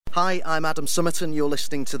Hi, I'm Adam Summerton. You're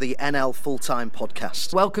listening to the NL Full-Time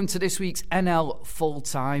Podcast. Welcome to this week's NL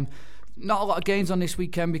Full-Time. Not a lot of games on this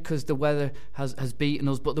weekend because the weather has beaten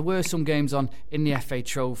us, but there were some games on in the FA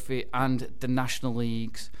Trophy and the National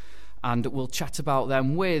Leagues, and we'll chat about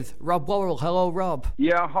them with Rob Worrell. Hello, Rob.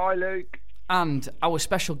 Yeah, hi, Luke. And our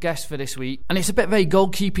special guest for this week. And it's a bit of a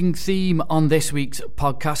goalkeeping theme on this week's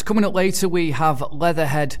podcast. Coming up later, we have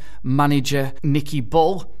Leatherhead manager Nicky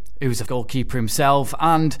Bull, who's a goalkeeper himself.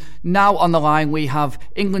 And now on the line, we have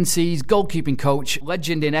England C's goalkeeping coach,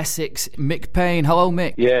 legend in Essex, Mick Payne. Hello,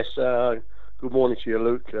 Mick. Yes, good morning to you,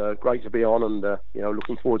 Luke. Great to be on and,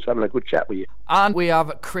 looking forward to having a good chat with you. And we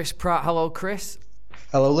have Chris Pratt. Hello, Chris.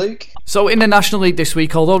 Hello, Luke. So in the National League this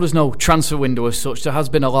week, although there's no transfer window as such, there was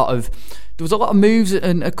a lot of moves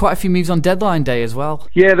and quite a few moves on deadline day as well.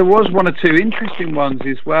 Yeah, there was one or two interesting ones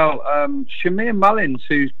as well. Shamir Mullins,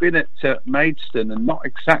 who's been at Maidstone and not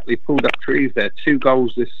exactly pulled up trees there, 2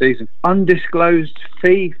 goals this season. Undisclosed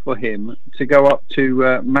fee for him to go up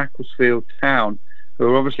to Macclesfield Town, who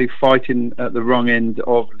are obviously fighting at the wrong end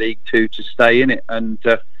of League Two to stay in it. And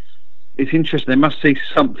it's interesting. They must see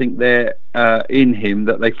something there in him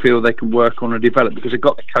that they feel they can work on and develop, because they've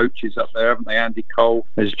got the coaches up there, haven't they? Andy Cole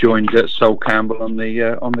has joined Sol Campbell on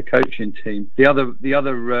the coaching team. The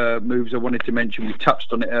other moves I wanted to mention, we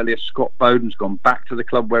touched on it earlier. Scott Bowden's gone back to the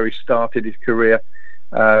club where he started his career,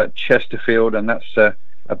 Chesterfield, and that's a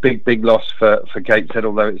big loss for Gateshead,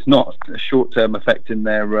 although it's not a short-term effect in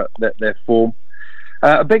their form.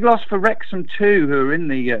 A big loss for Wrexham too, who are in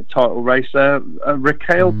the title race.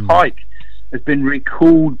 Raquel Pike has been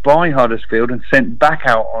recalled by Huddersfield and sent back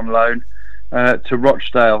out on loan to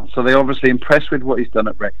Rochdale. So they're obviously impressed with what he's done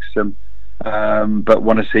at Wrexham, but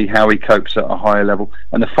want to see how he copes at a higher level.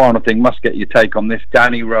 And the final thing, must get your take on this,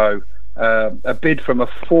 Danny Rowe. A bid from a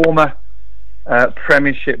former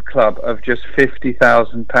Premiership club of just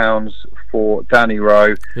 £50,000 for Danny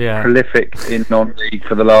Rowe, prolific in non-league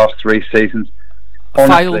for the last 3 seasons.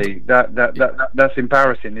 Honestly, that's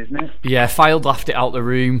embarrassing, isn't it? Yeah, Fylde laughed it out the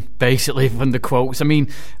room, basically, from the quotes. I mean,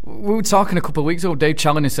 we were talking a couple of weeks ago, Dave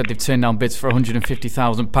Challinor said they've turned down bids for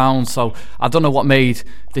 £150,000, so I don't know what made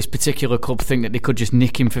this particular club think that they could just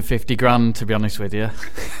nick him for 50 grand, to be honest with you.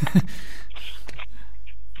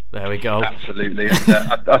 There we go. Absolutely.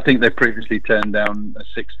 And, I think they previously turned down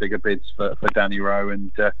 6-figure bids for Danny Rowe, and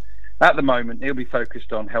at the moment, he'll be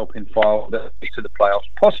focused on helping Fylde to the playoffs,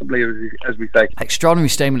 possibly, as we say. Extraordinary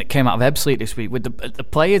statement that came out of Ebbsfleet this week, with the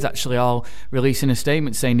players actually all releasing a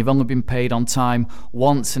statement saying they've only been paid on time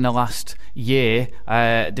once in the last year.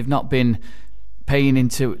 They've not been paying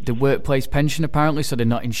into the workplace pension, apparently, so they're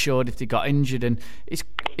not insured if they got injured. And it's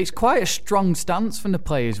quite a strong stance from the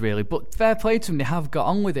players, really. But fair play to them, they have got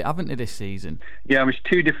on with it, haven't they, this season? Yeah, it's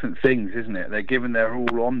 2 different things, isn't it? They're giving their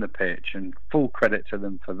all on the pitch, and full credit to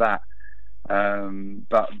them for that.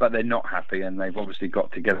 But they're not happy, and they've obviously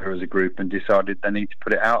got together as a group and decided they need to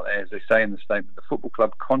put it out there. As they say in the statement, the football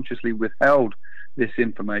club consciously withheld this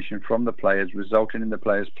information from the players, resulting in the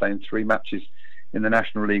players playing 3 matches in the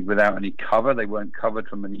National League without any cover. They weren't covered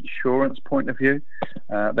from an insurance point of view.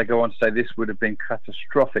 They go on to say this would have been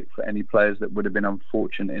catastrophic for any players that would have been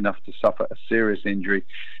unfortunate enough to suffer a serious injury.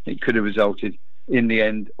 It could have resulted in the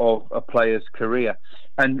end of a player's career.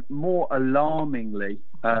 And more alarmingly,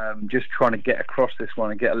 just trying to get across this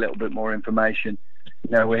one and get a little bit more information,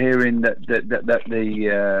 we're hearing that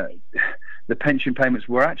the pension payments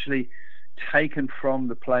were actually taken from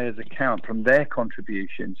the players' account, from their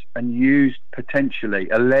contributions, and used potentially,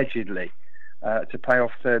 allegedly, to pay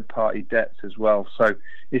off third-party debts as well. So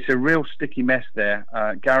it's a real sticky mess there.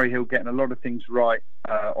 Gary Hill getting a lot of things right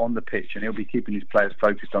on the pitch, and he'll be keeping his players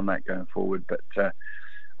focused on that going forward. But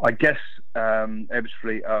I guess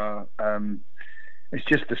Ebbsfleet it's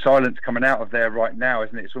just the silence coming out of there right now,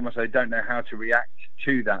 isn't it? It's almost they don't know how to react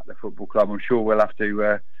to that, the football club. I'm sure we'll have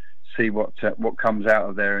to see what comes out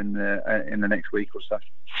of there in the next week or so.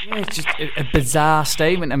 Yeah, it's just a bizarre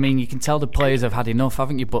statement. I mean, you can tell the players have had enough,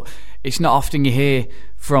 haven't you? But it's not often you hear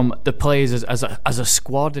from the players as a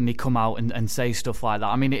squad and they come out and say stuff like that.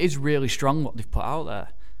 I mean, it is really strong what they've put out there.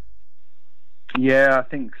 Yeah, I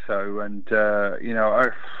think so. And, I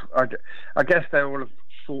guess they all have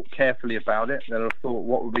thought carefully about it. They'll have thought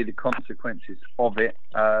what would be the consequences of it.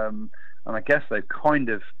 And I guess they've kind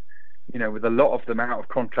of, with a lot of them out of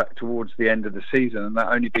contract towards the end of the season, and that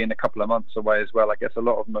only being a couple of months away as well, I guess a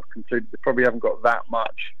lot of them have concluded they probably haven't got that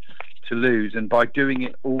much to lose. And by doing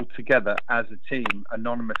it all together as a team,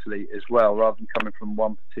 anonymously as well, rather than coming from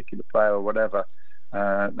one particular player or whatever,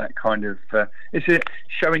 That kind of it's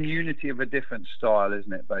showing unity of a different style,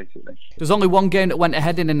 isn't it? Basically, there's only one game that went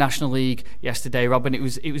ahead in the National League yesterday, Rob, and it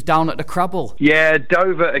was down at the Crabble. Yeah,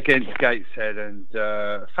 Dover against Gateshead, and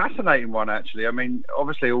fascinating one actually. I mean,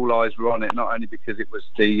 obviously all eyes were on it, not only because it was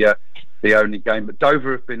the only game, but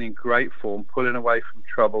Dover have been in great form, pulling away from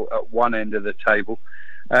trouble at one end of the table.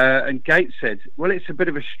 And Gateshead, well, it's a bit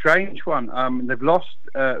of a strange one. They've lost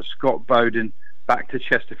Scott Bowden back to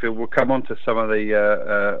Chesterfield. We'll come on to some of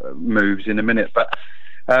the moves in a minute, but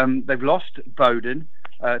they've lost Bowden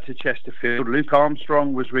to Chesterfield. Luke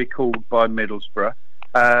Armstrong was recalled by Middlesbrough,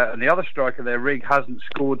 and the other striker there, Rigg, hasn't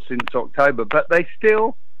scored since October, but they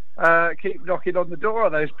still keep knocking on the door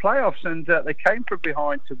of those playoffs, and they came from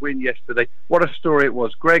behind to win yesterday. What a story it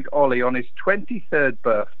was. Greg Ollie on his 23rd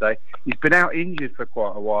birthday. He's been out injured for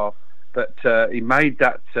quite a while, but he made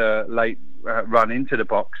that late run into the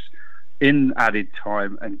box in added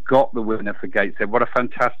time and got the winner for Gateshead. What a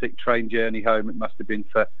fantastic train journey home it must have been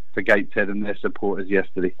for Gateshead and their supporters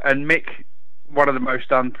yesterday. And Mick, one of the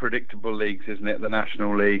most unpredictable leagues, isn't it? The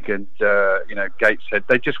National League, and Gateshead,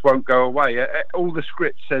 they just won't go away. All the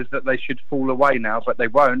script says that they should fall away now, but they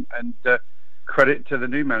won't. And credit to the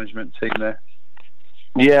new management team there.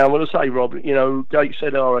 Yeah, I want to say, Rob,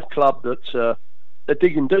 Gateshead are a club that they're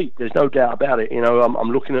digging deep. There's no doubt about it.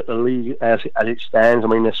 I'm looking at the league as it stands. I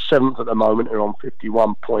mean, they're 7th at the moment. They're on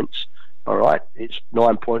 51 points. All right, it's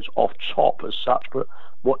 9 points off top as such. But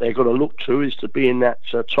what they've got to look to is to be in that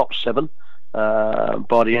top 7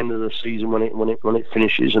 by the end of the season when it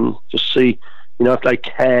finishes, and just see, if they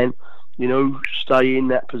can, stay in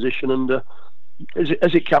that position. And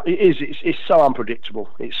it's so unpredictable.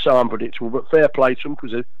 It's so unpredictable. But fair play to them,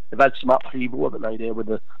 because they've had some upheaval, haven't they, there with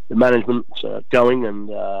the management going and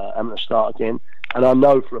having to start again. And I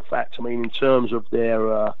know for a fact, I mean, in terms of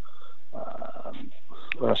their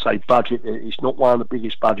when I say budget, it's not one of the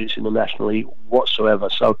biggest budgets in the National League whatsoever.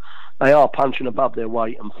 So they are punching above their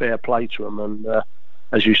weight, and fair play to them. And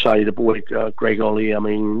as you say, the boy Greg Ollie, I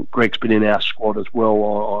mean, Greg's been in our squad as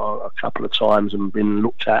well a couple of times and been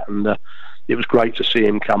looked at, and it was great to see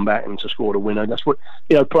him come back and to score the winner. That's what,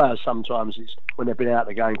 players sometimes, it's when they've been out of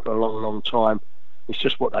the game for a long, long time, it's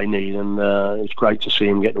just what they need, and it's great to see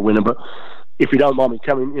him get the winner. But if you don't mind me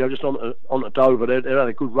coming, just on to Dover, they've had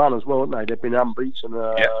a good run as well, haven't they? They've been unbeaten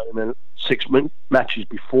in the 6 matches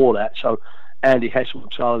before that. So Andy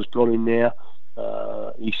Hesselthaler's gone in there.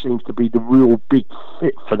 He seems to be the real big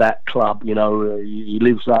fit for that club. He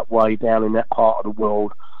lives that way down in that part of the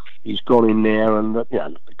world. He's gone in there, and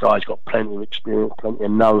the guy's got plenty of experience, plenty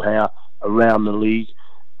of know-how around the league,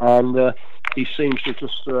 and he seems to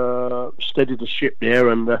just steady the ship there.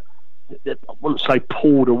 And I wouldn't say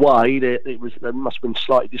pulled away. They must have been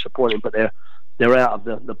slightly disappointing, but they're out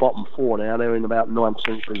of the bottom 4 now. They're in about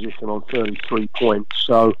 19th position on 33 points.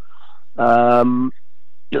 So I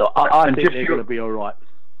think they're going to be all right.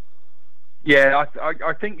 Yeah,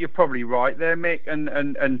 I think you're probably right there, Mick,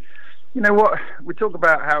 and. You know what? We talk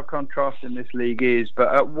about how contrasting this league is,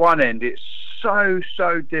 but at one end it's so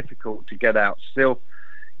difficult to get out. Still,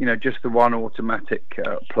 just the one automatic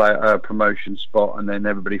promotion spot, and then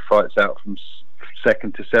everybody fights out from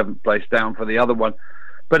 2nd to 7th place down for the other one.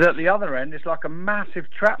 But at the other end, it's like a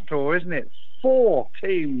massive trapdoor, isn't it? 4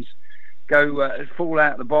 teams fall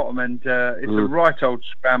out at the bottom, and it's a right old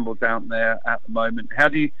scramble down there at the moment. How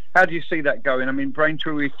do you see that going? I mean,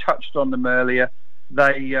 Braintree, we touched on them earlier.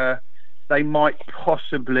 They might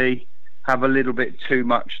possibly have a little bit too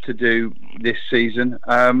much to do this season.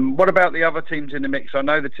 What about the other teams in the mix? I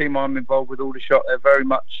know the team I'm involved with, Aldershot, they're very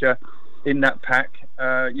much in that pack.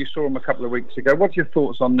 You saw them a couple of weeks ago. What's your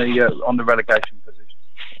thoughts on the relegation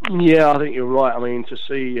position? Yeah, I think you're right. I mean, to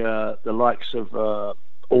see the likes of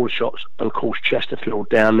Aldershot and, of course, Chesterfield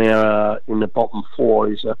down there in the bottom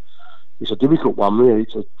 4 is a difficult one, really,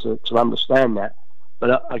 to understand that.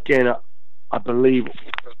 But again, I believe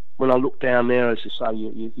when I look down there, as you say,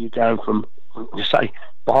 you're going from, you say,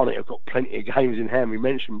 Barnet have got plenty of games in hand. We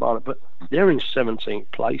mentioned Barnet, but they're in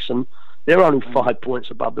 17th place, and they're only 5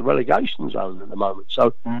 points above the relegation zone at the moment.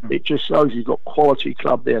 So it just shows you've got quality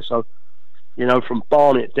club there. So, from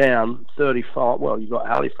Barnet down 35, well, you've got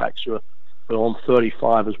Halifax who are on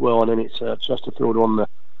 35 as well, and then it's Chesterfield on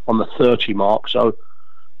the 30 mark. So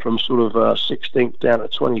from sort of 16th down to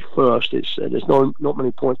 21st, there's not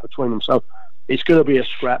many points between them. So it's going to be a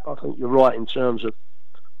scrap. I think you're right in terms of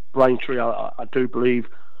Braintree. I do believe,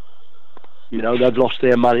 they've lost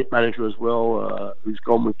their manager as well, who's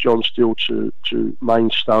gone with John Steele to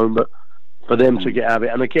Maidstone. But for them to get out of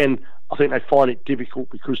it, and again, I think they find it difficult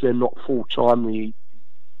because they're not full time.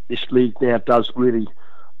 This league now does really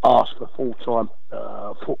ask for full-time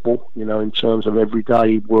football, in terms of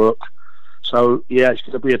everyday work. So, yeah, it's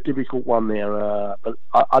going to be a difficult one there. But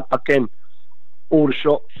again,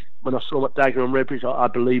 Aldershot, when I saw them at Dagenham and Redbridge, I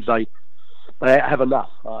believe they have enough.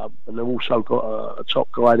 And they've also got a top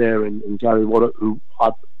guy there in Gary Waddock, who,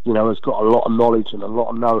 has got a lot of knowledge and a lot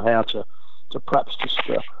of know-how to perhaps just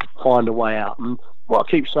find a way out. And what I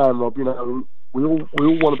keep saying, Rob, we all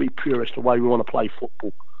want to be pure as to the way we want to play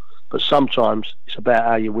football. But sometimes it's about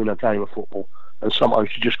how you win a game of football. And sometimes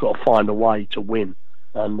you just got to find a way to win.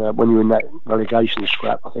 And when you're in that relegation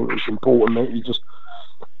scrap, I think it's important that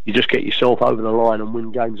you just get yourself over the line and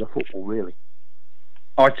win games of football, really.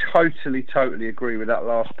 I totally agree with that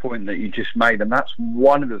last point that you just made, and that's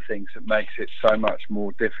one of the things that makes it so much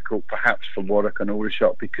more difficult, perhaps, for Waddock and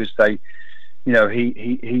Aldershot, because they,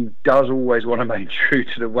 he does always want to make true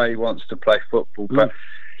to the way he wants to play football, but.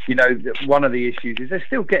 One of the issues is they're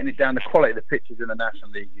still getting it down. The quality of the pitches in the National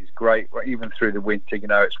League is great, even through the winter.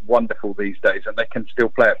 It's wonderful these days, and they can still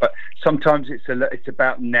play it. But sometimes it's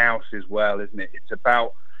about nous as well, isn't it? It's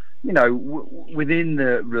about within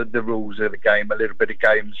the rules of the game, a little bit of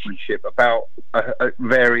gamesmanship, about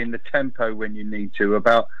varying the tempo when you need to,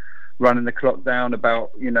 about running the clock down, about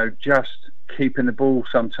just keeping the ball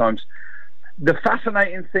sometimes. The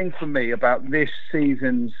fascinating thing for me about this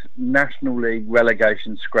season's National League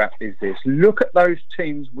relegation scrap is this. Look at those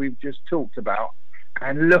teams we've just talked about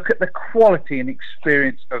and look at the quality and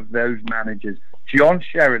experience of those managers. John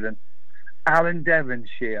Sheridan, Alan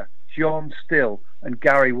Devonshire, John Still and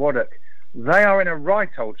Gary Waddock. They are in a right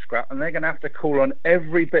old scrap, and they're going to have to call on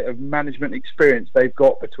every bit of management experience they've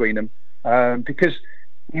got between them because...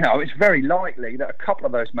 it's very likely that a couple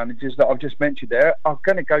of those managers that I've just mentioned there are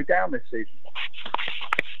going to go down this season.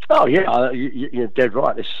 Oh, yeah, you're dead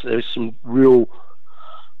right. There's some real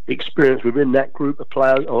experience within that group of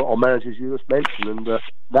players or managers you just mentioned, and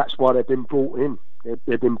that's why they've been brought in.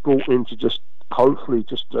 They've been brought in to just hopefully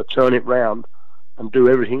just turn it round and do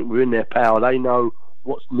everything within their power. They know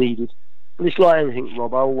what's needed. But it's like everything,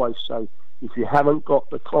 Rob. I always say, if you haven't got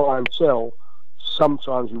the clientele,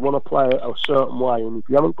 sometimes you want to play it a certain way, and if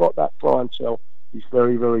you haven't got that clientele, it's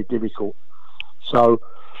very, very difficult. So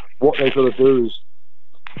what they've got to do is,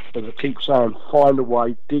 as I keep saying, find a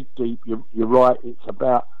way, dig deep. You're right, it's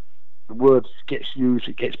about, the word gets used,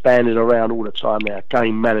 it gets banded around all the time now,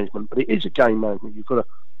 game management, but it is a game management. You've got to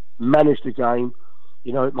manage the game.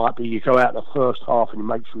 It might be you go out in the first half and you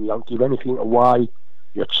make sure you don't give anything away,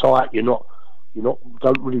 you're tight,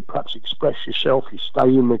 don't really perhaps express yourself, you stay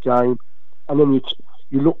in the game. And then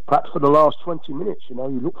you look perhaps for the last 20 minutes, you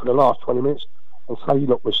look for the last 20 minutes and say,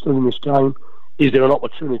 look, we're still in this game. Is there an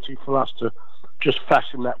opportunity for us to just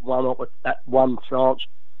fashion that one chance?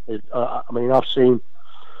 I've seen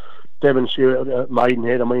Devonshire at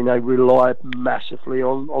Maidenhead. They rely massively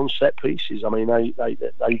on set pieces.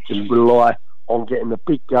 They just rely on getting the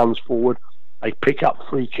big guns forward. They pick up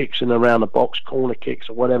free kicks in around the box, corner kicks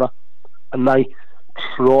or whatever, and they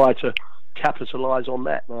try to capitalise on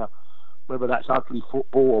that. Now, whether that's ugly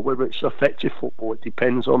football or whether it's effective football, it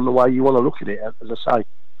depends on the way you want to look at it. As I say,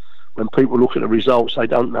 when people look at the results, they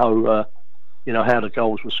don't know, how the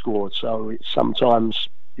goals were scored. So it's sometimes,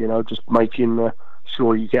 just making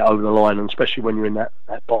sure you get over the line, and especially when you're in that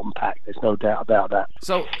bottom pack, there's no doubt about that.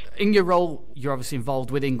 So in your role, you're obviously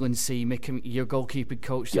involved with England C, Mick, you're goalkeeping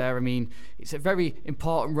coach there. It's a very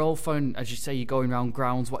important role for, as you say, you're going around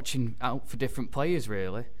grounds watching out for different players,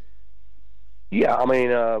 really. Yeah,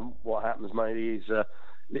 what happens, mate, is,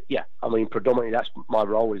 predominantly that's my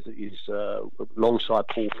role is alongside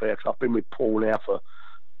Paul Fairclough. I've been with Paul now for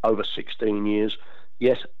over 16 years.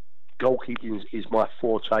 Yes, goalkeeping is my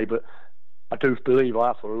forte, but I do believe I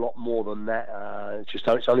offer a lot more than that.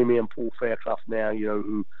 It's only me and Paul Fairclough now,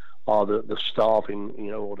 who are the staffing,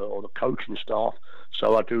 or the coaching staff.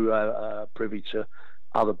 So I do privy to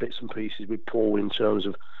other bits and pieces with Paul in terms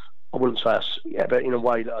of, I wouldn't say, but in a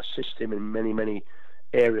way that assist him in many, many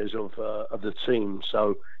areas of the team.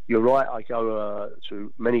 So you're right, I go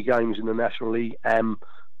to many games in the National League and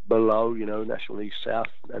below, National League South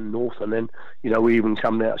and North, and then, we even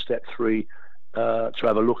come down to step 3 to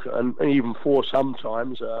have a look at, and even 4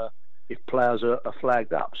 sometimes if players are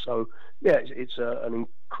flagged up. So yeah, it's an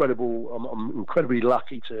incredible. I'm incredibly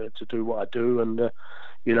lucky to do what I do, and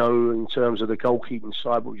in terms of the goalkeeping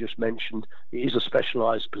side, what we just mentioned, it is a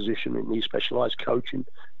specialised position. It needs specialised coaching.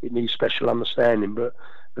 It needs special understanding. But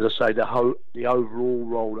as I say, the overall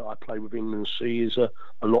role that I play with England C is a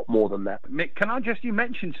lot more than that. Mick, you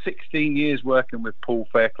mentioned 16 years working with Paul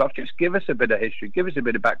Fairclough. Just give us a bit of history, give us a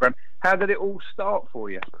bit of background. How did it all start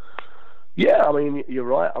for you? Yeah, I mean, you're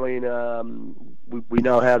right. I mean, we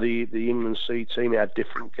know how the England C team had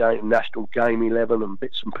different national game 11 and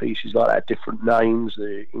bits and pieces like that, different names,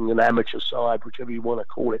 the England amateur side, whichever you want to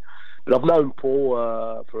call it. But I've known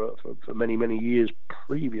Paul for many, many years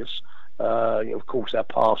previous. Of course, our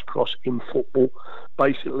paths crossed in football.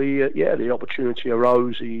 Basically, the opportunity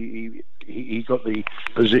arose. He got the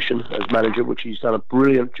position as manager, which he's done a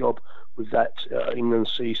brilliant job with that England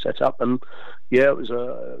C set up. And it was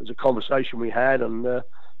a conversation we had, and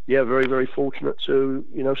very, very fortunate to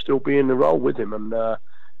still be in the role with him. And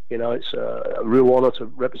it's a real honour to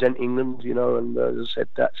represent England. And as I said,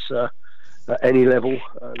 that's at any level.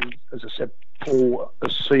 And as I said, Paul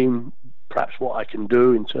has seen perhaps what I can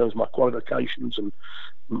do in terms of my qualifications and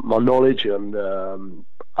my knowledge, and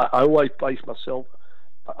I always base myself.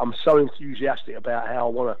 I'm so enthusiastic about how I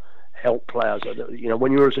want to help players.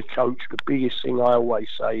 When you're as a coach, the biggest thing I always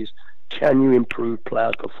say is, can you improve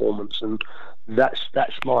players' performance? And that's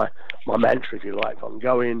my mantra, if you like. If I can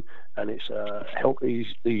go in and it's help these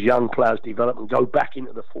young players develop and go back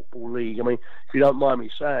into the Football League. I mean, if you don't mind me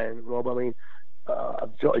saying, Rob, I mean,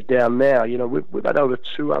 I've jotted down now, we've had over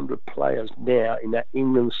 200 players now in that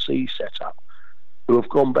England C setup who have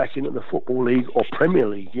gone back into the Football League or Premier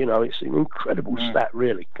League. It's an incredible stat,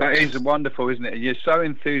 really. That is wonderful, isn't it? And you're so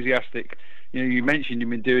enthusiastic. You mentioned you've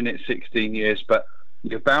been doing it 16 years, but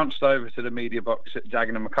you bounced over to the media box at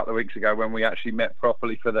Dagenham a couple of weeks ago when we actually met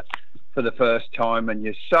properly for the first time, and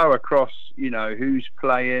you're so across, who's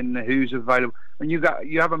playing, who's available, and you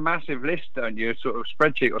have a massive list, don't you, a sort of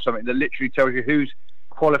spreadsheet or something that literally tells you who's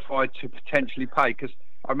qualified to potentially play. Because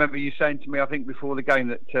I remember you saying to me, I think before the game,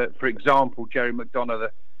 that for example, Jerry McDonough,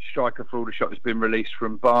 the striker for Aldershot, has been released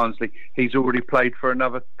from Barnsley. He's already played for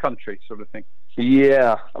another country, sort of thing.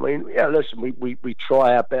 Yeah, I mean, listen, we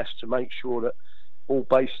try our best to make sure that all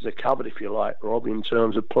bases are covered, if you like, Rob, in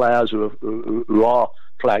terms of players who are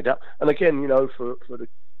flagged up. And again, for the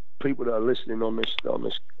people that are listening on this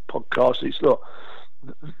podcast, it's not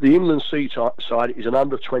the England C side is an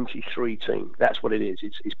under-23 team. That's what it is.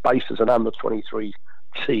 It's based as an under-23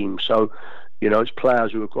 team. So, it's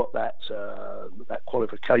players who have got that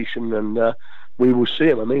qualification, and we will see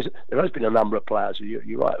them. I mean, there has been a number of players,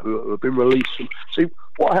 you're right, who have been released. See,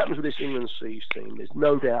 what happens with this England C's team, there's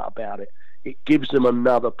no doubt about it. It gives them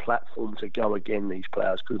another platform to go again, these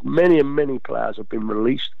players, because many and many players have been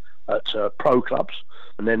released at pro clubs,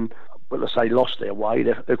 and then when I say lost their way,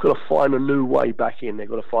 they've got to find a new way back in. They've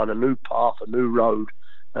got to find a new path, a new road.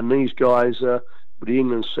 And these guys, with the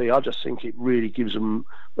England C, I just think it really gives them,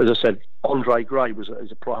 as I said, Andre Gray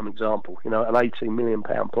is a prime example, an £18 million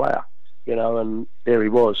player, and there he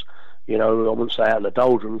was. I wouldn't say out in the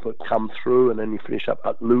doldrums, but come through, and then he finished up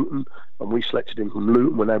at Luton, and we selected him from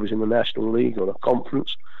Luton when they was in the National League or the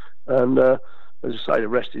Conference. And as I say, the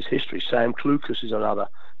rest is history. Sam Clucas is another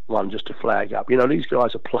one just to flag up. These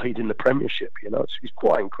guys have played in the Premiership. It's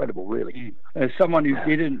quite incredible, really. As someone who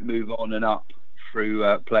didn't move on and up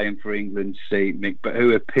through playing for England C, Mick, but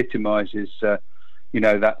who epitomises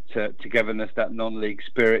that togetherness, that non-league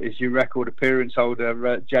spirit, is your record appearance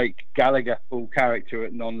holder, Jake Gallagher, all character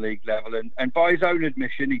at non-league level. And by his own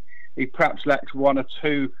admission, he perhaps lacks one or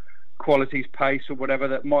two qualities, pace or whatever,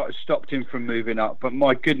 that might have stopped him from moving up. But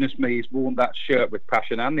my goodness me, he's worn that shirt with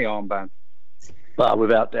passion and the armband. But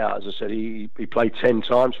without doubt, as I said, he played 10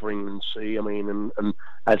 times for England C, and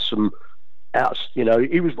had some outs.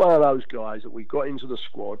 He was one of those guys that we got into the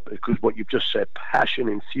squad because what you've just said, passion,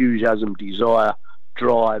 enthusiasm, desire,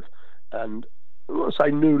 drive, and I don't want to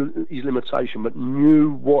say knew his limitation, but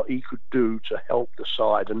knew what he could do to help the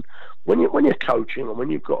side. And when you're coaching and when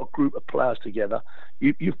you've got a group of players together,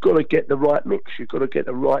 you've got to get the right mix. You've got to get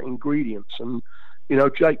the right ingredients. And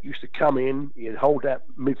Jake used to come in, he'd hold that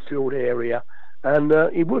midfield area, and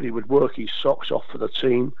he would work his socks off for the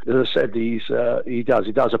team. As I said, he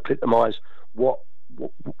does epitomise what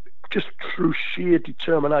just through sheer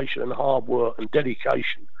determination and hard work and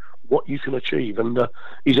dedication, what you can achieve. And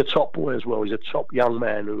he's a top boy as well. He's a top young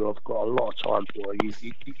man who I've got a lot of time for.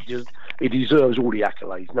 He deserves all the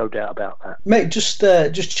accolades, no doubt about that. Mate, just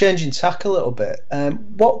changing tack a little bit.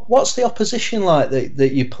 What's the opposition like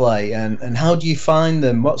that you play, and how do you find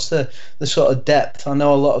them? What's the sort of depth? I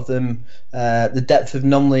know a lot of them, the depth of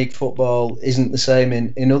non-league football isn't the same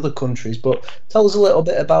in other countries, but tell us a little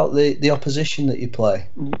bit about the opposition that you play.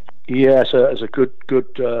 Yeah, so it's a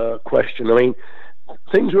good question. I mean,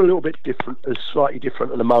 things are a little bit different, slightly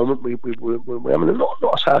different at the moment. We're having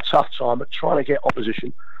not a tough time, but trying to get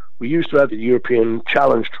opposition. We used to have the European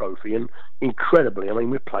Challenge Trophy, and incredibly, I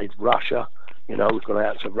mean, we've played Russia. We've gone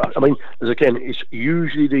out to Russia. I mean, it's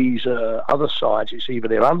usually these other sides. It's either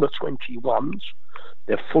they're under 21s,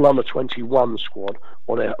 their full under-21 squad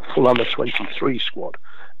or their full under-23 squad.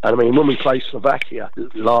 And I mean, when we played Slovakia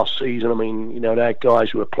last season, I mean, they had guys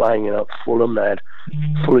who were playing at Fulham. They had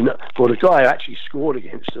the guy who actually scored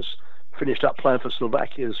against us finished up playing for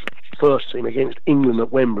Slovakia's first team against England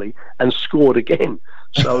at Wembley and scored again.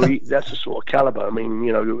 So that's the sort of calibre. I mean,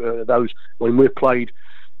 those when we played,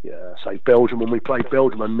 say Belgium, when we played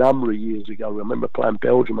Belgium a number of years ago, I remember playing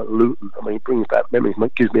Belgium at Luton. I mean, it brings back memories.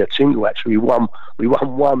 It gives me a tingle. Actually, we won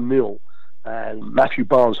 1-0. And Matthew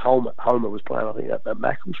Barnes-Homer was playing, I think, at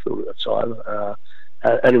Macclesfield at the time.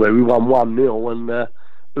 Anyway, we won 1-0, and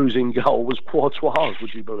who's in goal was Courtois,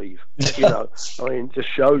 would you believe? I mean, it just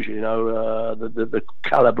shows you, the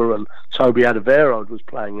calibre, and Toby Alderweireld was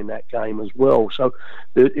playing in that game as well. So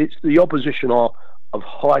it's the opposition are of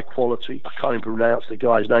high quality. I can't even pronounce the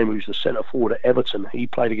guy's name who's the centre forward at Everton. He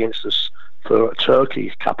played against us for Turkey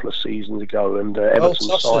a couple of seasons ago, and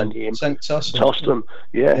Everton signed him. Toston,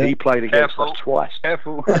 yeah, he played against us twice.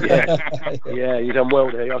 Careful. Yeah, you done well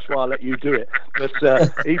there. That's why I let you do it. But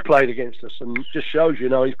he played against us, and just shows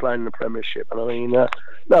he's playing in the Premiership. And I mean,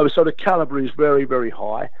 so the calibre is very, very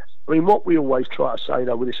high. I mean, what we always try to say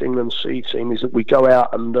though with this England C team is that we go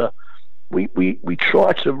out and we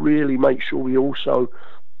try to really make sure we also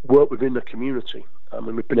work within the community. I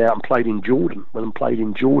mean, we've been out and played in Jordan. When I played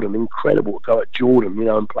in Jordan, incredible to go at Jordan,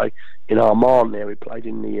 and play in Amman there. We played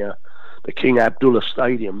in the King Abdullah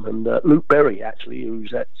Stadium. And Luke Berry, actually,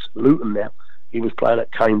 who's at Luton now, he was playing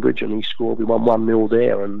at Cambridge and he scored. We won 1-0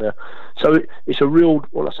 there. And so it's a real,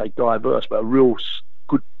 well, I say diverse, but a real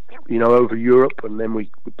good, over Europe. And then we've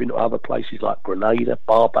been to other places like Grenada,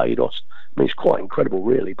 Barbados. I mean, it's quite incredible,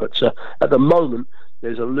 really. But at the moment,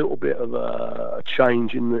 there's a little bit of a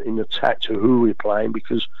change in the tack to who we're playing,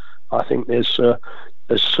 because I think there's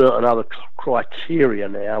certain other criteria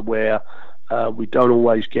now where we don't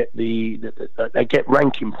always get they get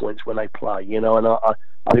ranking points when they play, and I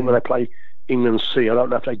think when they play England C, I don't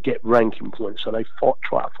know if they get ranking points, so they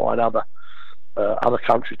try to find other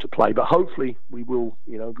countries to play. But hopefully we will,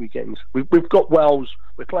 we've got Wales.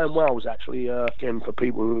 We're playing Wales actually again for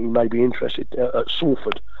people who may be interested at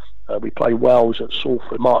Salford. We play Wales at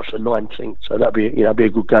Salford March the 19th, so that'd be be a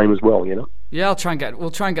good game as well. Yeah,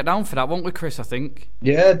 we'll try and get down for that, won't we, Chris? I think.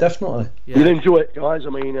 Yeah, definitely. Yeah. You'll enjoy it, guys.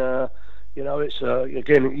 I mean, it's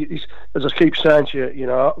again, as I keep saying to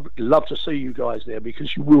you, I'd love to see you guys there,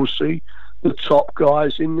 because you will see the top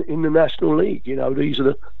guys in the National League. These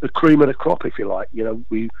are the cream of the crop, if you like.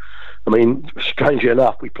 Strangely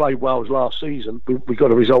enough, we played Wales last season. We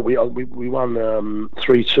got a result. We won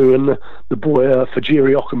 3-2, and the boy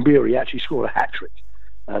Fajiri Okunbiri actually scored a hat trick,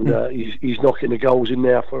 and he's knocking the goals in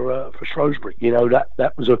there for Shrewsbury.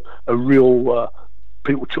 That was a real.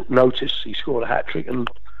 People took notice. He scored a hat trick, and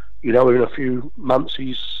in a few months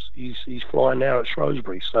he's flying now at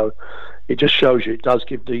Shrewsbury. So it just shows you, it does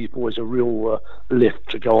give these boys a real lift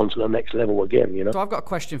to go on to the next level again. So I've got a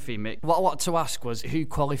question for you, Mick. What I wanted to ask was who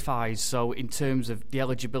qualifies, so in terms of the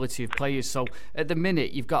eligibility of players. So at the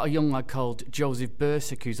minute you've got a young lad called Joseph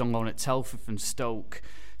Bursick who's on loan at Telford from Stoke.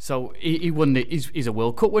 So he won he's a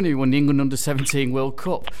World Cup winner. He won the England Under-17 World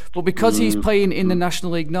Cup. But because he's playing in the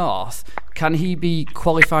National League North, can he be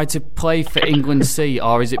qualified to play for England C,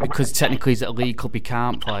 or is it because technically he's at a league club he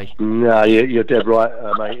can't play? No, you're dead right,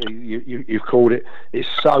 mate. You've called it. It's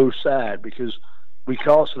so sad because we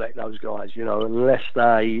can't select those guys, unless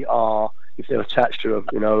they are, if they're attached to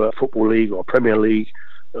a football league or a Premier League,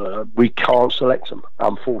 we can't select them,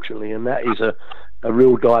 unfortunately. And that is a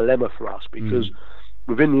real dilemma for us, because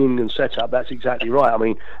within the England setup, that's exactly right. I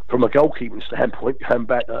mean, from a goalkeeping standpoint, going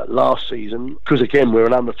back last season, because again we're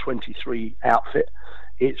an under-23 outfit,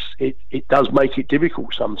 it does make it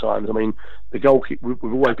difficult sometimes. I mean, the goalkeeper,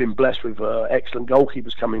 we've always been blessed with excellent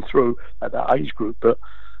goalkeepers coming through at that age group, but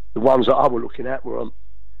the ones that I was looking at were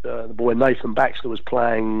the boy Nathan Baxter was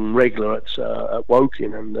playing regular at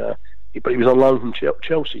Woking, and but he was on loan from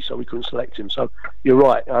Chelsea, so we couldn't select him. So you're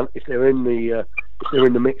right. If they're in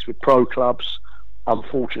the mix with pro clubs,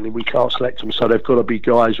 unfortunately, we can't select them, so they've got to be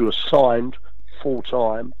guys who are signed full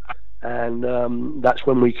time, and that's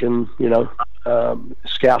when we can,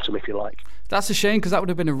 scout them, if you like. That's a shame, because that would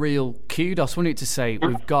have been a real kudos, wouldn't it, to say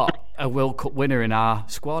we've got a World Cup winner in our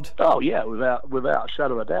squad? Oh yeah, without a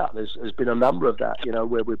shadow of a doubt. There's been a number of that,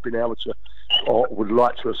 where we've been able to, or would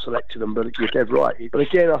like to have selected them, but you're dead right. But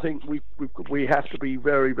again, I think we have to be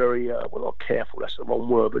very, very not careful. That's the wrong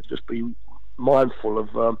word, but just be mindful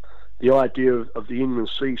of. The idea of the England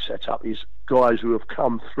C setup is guys who have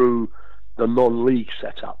come through the non-league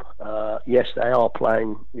setup. Yes, they are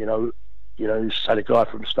playing, say the guy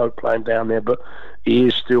from Stoke playing down there, but he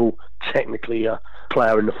is still technically a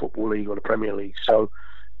player in the Football League or the Premier League. So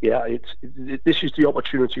this is the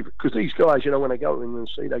opportunity, because these guys, when they go in and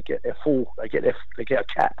see, they get a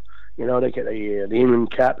cap. They get the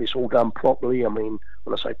England cap. It's all done properly. I mean,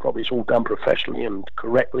 when I say properly, it's all done professionally and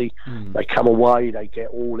correctly. They come away, they get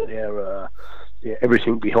all of their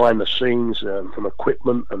everything behind the scenes, from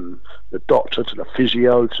equipment and the doctor to the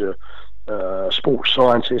physio to sports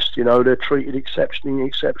scientists. They're treated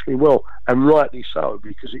exceptionally well, and rightly so,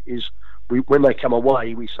 because it is. When they come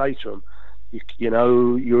away, we say to them,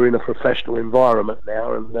 you're in a professional environment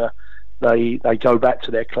now, and they go back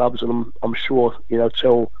to their clubs, and I'm sure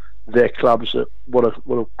tell their clubs that what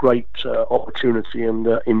a great opportunity and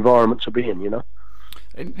environment to be in.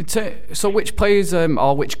 So which players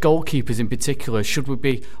or which goalkeepers in particular should we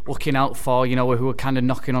be looking out for, who are kind of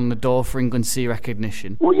knocking on the door for England C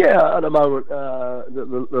recognition? Well, yeah, at the moment,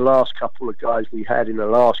 the last couple of guys we had in the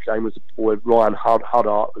last game was the boy Ryan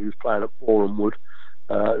Huddart, who was playing at Boreham Wood.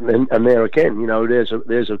 And there again,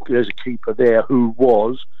 there's a keeper there who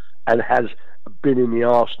was and has been in the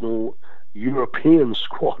Arsenal European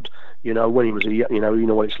squad. When he was you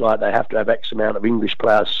know what it's like. They have to have X amount of English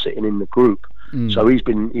players sitting in the group. So he's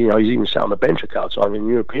been, he's even sat on the bench a couple of times in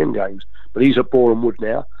European games. But he's at Boreham Wood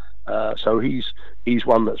now, so he's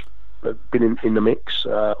one that's been in the mix.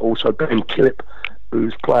 Also Ben Killip,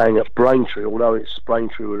 who's playing at Braintree, although it's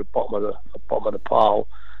Braintree at the bottom of the pile.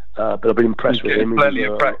 But I've been impressed with him. Plenty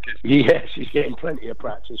of practice. Yes, he's getting plenty of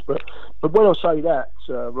practice. But when I say that,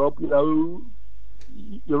 Rob,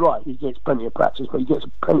 you're right. He gets plenty of practice, but he gets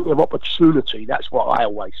plenty of opportunity. That's what I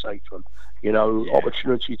always say to him.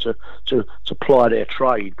 Opportunity to ply their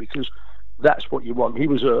trade, because that's what you want. He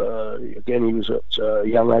was at a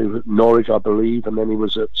young lady at Norwich, I believe, and then he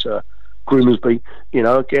was at Grimsby.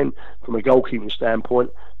 Again, from a goalkeeping standpoint,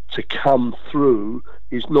 to come through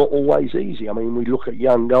is not always easy. I mean, we look at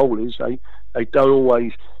young goalies; they don't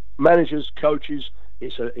always. Managers, coaches,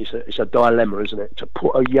 it's a dilemma, isn't it? To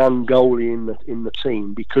put a young goalie in the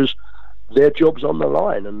team, because their job's on the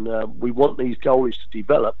line, and we want these goalies to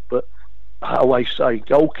develop. But I always say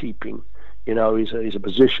goalkeeping, is a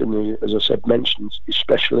position, as I said, mentioned, is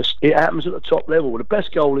specialist. It happens at the top level. The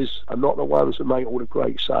best goalies are not the ones who make all the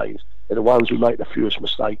great saves. They're the ones who make the fewest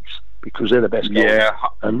mistakes, because they're the best goalies. Yeah,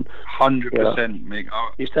 and 100%, Mick.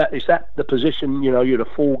 It's that the position, you're the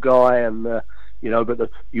fall guy, and but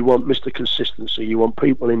you want Mr. Consistency. You want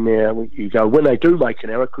people in there. You go, when they do make an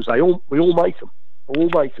error, because we all make them. All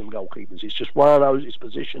make them goalkeepers. It's just one of those. It's a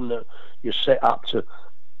position that you're set up to.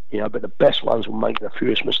 But the best ones will make the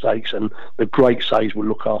fewest mistakes, and the great saves will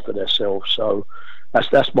look after themselves. So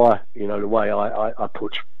that's my, the way I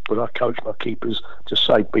push when I coach my keepers, to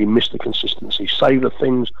say, be Mr. Consistency, save the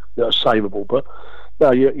things that are savable. But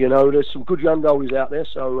no, there's some good young goalies out there,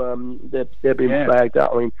 so they're being flagged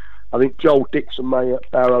out. I mean, I think Joel Dixon May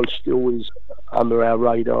at Barrow still is under our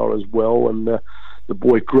radar as well, and the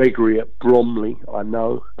boy Gregory at Bromley, I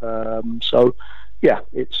know. So. Yeah,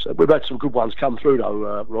 we've had some good ones come through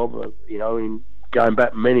though, Rob. In going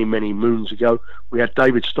back many moons ago, we had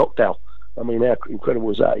David Stockdale. I mean, how incredible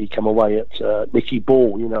was that? He come away at Nicky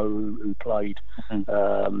Ball, who played.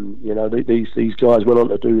 These guys went on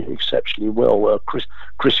to do exceptionally well.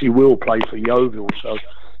 Chrissy Will played for Yeovil, so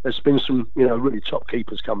there's been some, really top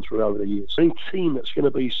keepers come through over the years. Any team that's going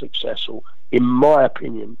to be successful, in my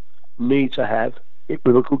opinion, need to have it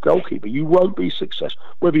with a good goalkeeper. You won't be successful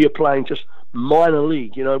whether you're playing just minor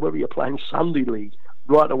league, whether you're playing Sunday league,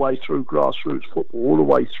 right the way through grassroots football, all the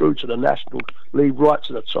way through to the National League, right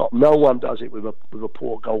to the top. No one does it with a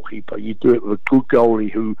poor goalkeeper. You do it with a good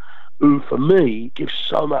goalie who for me gives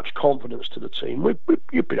so much confidence to the team.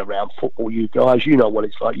 You've been around football, you guys. You know what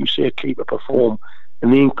it's like. You see a keeper perform,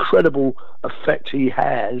 and the incredible effect he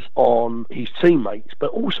has on his teammates,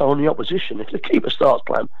 but also on the opposition. If the keeper starts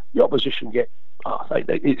playing, the opposition get.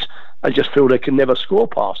 They just feel they can never score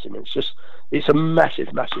past him. It's a massive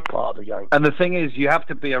part of the game. And the thing is, you have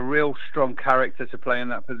to be a real strong character to play in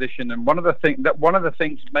that position. And one of the things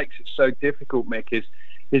that makes it so difficult, Mick,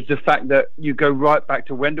 is the fact that you go right back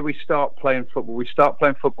to, when do we start playing football? We start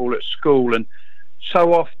playing football at school, and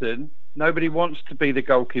so often nobody wants to be the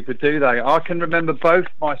goalkeeper, do they? I can remember both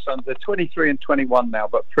my sons. They're 23 and 21 now,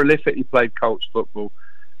 but prolifically played Colts football.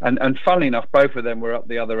 And funnily enough, both of them were up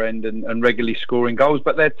the other end and regularly scoring goals,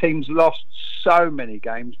 but their teams lost so many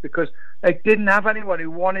games because they didn't have anyone who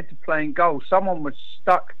wanted to play in goal. Someone was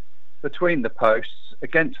stuck between the posts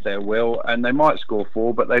against their will, and they might score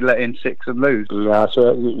 4, but they let in 6 and lose. Yeah,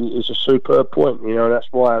 so it's a superb point. That's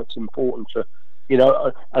why it's important to, and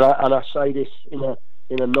I say this in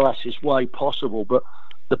the nicest way possible, but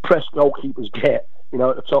the press goalkeepers get,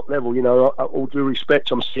 at the top level, all due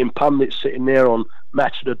respect, I'm seeing pundits sitting there on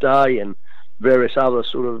Match of the Day and, various other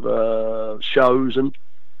sort of shows, and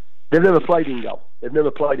they've never played in goal. They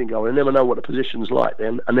never know what the position's like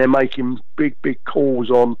then, and they're making big calls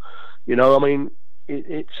on,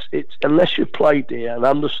 it's unless you've played there and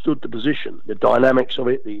understood the position, the dynamics of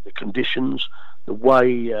it, the conditions, the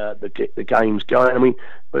way the game's going. I mean,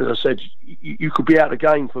 as I said, you could be out of the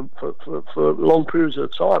game for long periods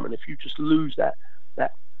of time, and if you just lose that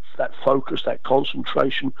focus, that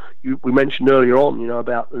concentration, we mentioned earlier on,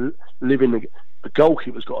 about living the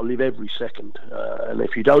goalkeeper's got to live every second, and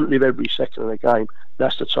if you don't live every second of the game,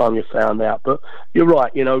 that's the time you found out. But you're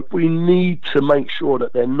right, we need to make sure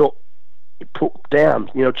that they're not put down.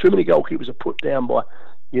 Too many goalkeepers are put down by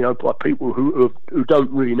people who don't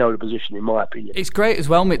really know the position, in my opinion. It's great as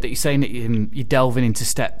well, Mick, that you're saying that you're delving into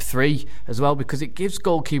step 3 as well, because it gives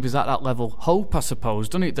goalkeepers at that level hope, I suppose,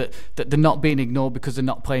 doesn't it? That they're not being ignored because they're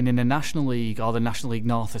not playing in the National League or the National League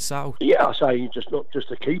North or South. Yeah, I say not just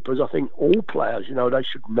the keepers. I think all players, they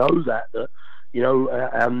should know that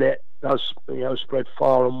our net does, spread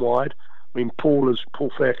far and wide. I mean, Paul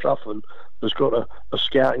Fairclough has got a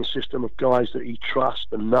scouting system of guys that he trusts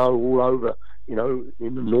and know all over, in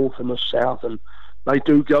the north and the south, and they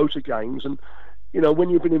do go to games. And when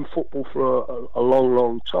you've been in football for a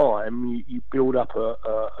long time, you build up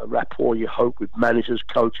a rapport, you hope, with managers,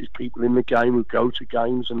 coaches, people in the game who go to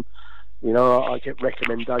games. And I get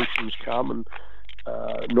recommendations come, and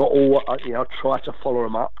not all, I try to follow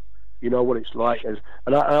them up. You know what it's like, and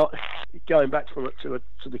going back to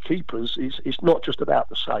the keepers, it's not just about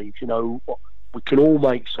the saves. We can all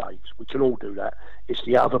make saves. We can all do that. It's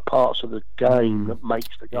the other parts of the game that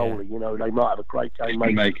makes the goalie. Yeah. They might have a great game,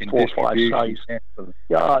 making 4 or 5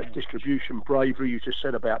 saves. Distribution, bravery. You just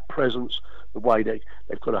said about presence, the way they've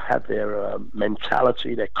got to have their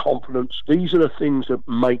mentality, their confidence. These are the things that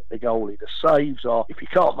make the goalie. The saves are, if you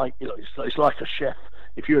can't make, it's like a chef.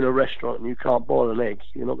 If you're in a restaurant and you can't boil an egg,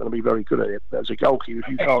 you're not going to be very good at it. But as a goalkeeper, if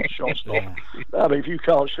you can't shot stop, but if you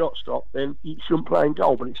can't shot stop, then you shouldn't play in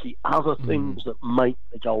goal. But it's the other things that make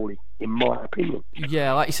the goalie, in my opinion.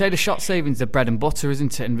 Yeah, like you say, the shot saving's the bread and butter,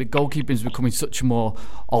 isn't it? And the goalkeeping's becoming such a more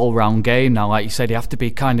all-round game now. Like you said, they have to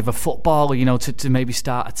be kind of a footballer, to maybe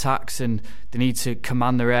start attacks, and they need to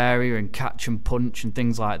command their area and catch and punch and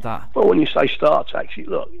things like that. Well, when you say start attacks,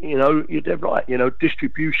 look, you're dead right.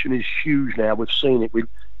 Distribution is huge now. We've seen it.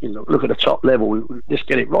 Look at the top level. Just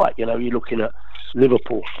get it right. You're looking at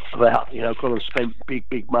Liverpool about, gone and spent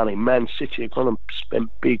big money. Man City have gone and spent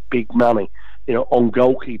big money, on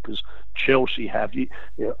goalkeepers. Chelsea have,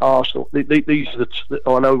 Arsenal. These are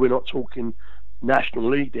I know we're not talking National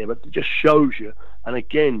League there, but it just shows you. And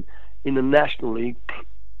again, in the National League,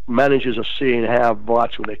 managers are seeing how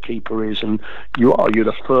vital their keeper is, and you're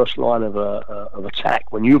the first line of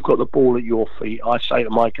attack. When you've got the ball at your feet, I say to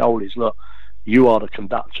my goalies, look, you are the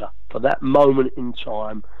conductor. For that moment in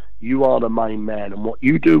time, you are the main man, and what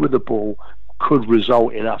you do with the ball could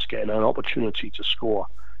result in us getting an opportunity to score.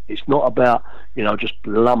 It's not about just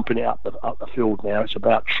lumping it up the field now. It's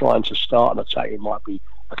about trying to start an attack. It might be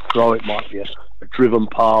a throw, it might be a driven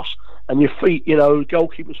pass, and your feet.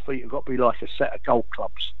 Goalkeepers' feet have got to be like a set of golf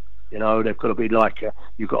clubs. They've got to be like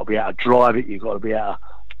you've got to be able to drive it. You've got to be able to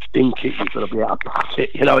dink it. You've got to be able to putt it.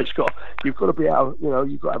 You've got to be able.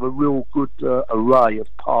 You've got to have a real good array of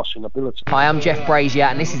passing ability. Hi, I'm Jeff Brazier,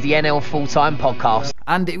 and this is the NL Full-Time Podcast.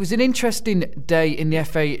 And it was an interesting day in the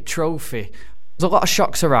FA Trophy. There's a lot of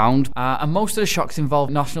shocks around, and most of the shocks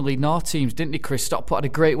involved National League North teams, didn't they, Chris? Stockport had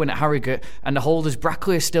a great win at Harrogate, and the holders,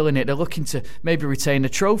 Brackley, are still in it. They're looking to maybe retain the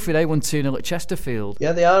trophy. They won 2-0 at Chesterfield.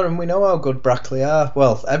 Yeah, they are, and we know how good Brackley are.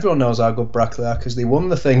 Well, everyone knows how good Brackley are because they won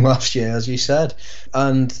the thing last year, as you said.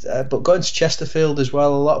 And but going to Chesterfield as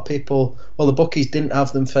well, a lot of people, the bookies didn't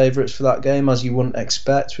have them favourites for that game, as you wouldn't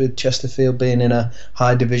expect, with Chesterfield being in a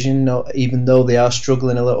high division, even though they are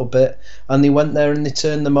struggling a little bit. And they went there and they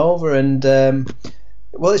turned them over, and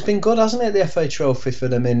well, it's been good, hasn't it, the FA Trophy for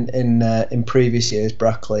them in previous years,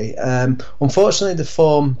 Brackley. Unfortunately, the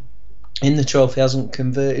form in the trophy hasn't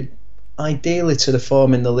converted ideally to the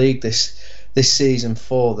form in the league this season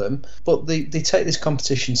for them. But they take this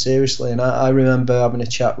competition seriously, and I remember having a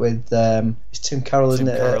chat with it's Tim Carroll, isn't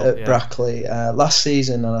it, at Brackley last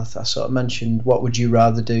season, and I sort of mentioned, what would you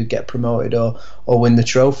rather do, get promoted or win the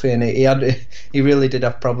trophy? And he really did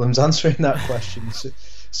have problems answering that question.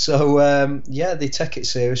 So, they take it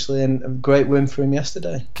seriously, and a great win for him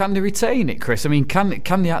yesterday. Can they retain it, Chris? I mean, can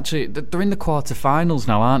they actually... They're in the quarter-finals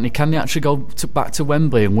now, aren't they? Can they actually go back to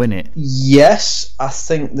Wembley and win it? Yes, I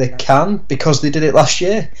think they can, because they did it last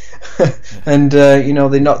year. And,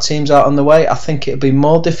 they knocked teams out on the way. I think it'll be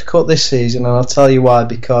more difficult this season, and I'll tell you why,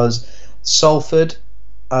 because Salford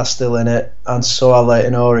are still in it, and so are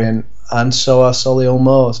Leyton Orient. and so are Solihull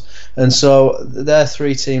Moors. And so they're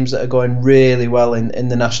three teams that are going really well in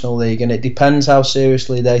the National League, and it depends how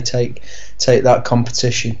seriously they take that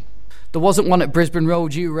competition. There wasn't one at Brisbane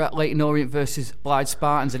Road. You were at Leyton Orient versus Blyth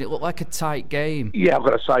Spartans, and it looked like a tight game. Yeah, I've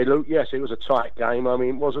got to say, Luke, yes, it was a tight game. I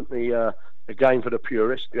mean, it wasn't the game for the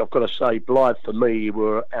purists. I've got to say, Blyth, for me,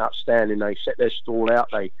 were outstanding. They set their stall out.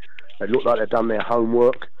 They looked like they'd done their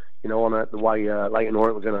homework, on the way Leyton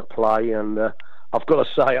Orient were going to play. And I've got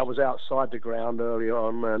to say, I was outside the ground earlier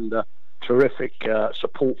on, and terrific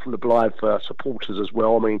support from the Blyth supporters as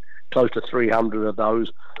well. I mean, close to 300 of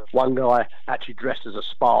those. One guy actually dressed as a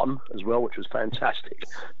Spartan as well, which was fantastic.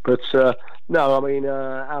 But no, I mean,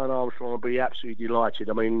 Alan Armstrong will be absolutely delighted.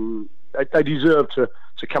 I mean, they deserve to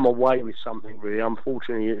come away with something, really.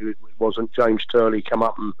 Unfortunately, it wasn't. James Turley come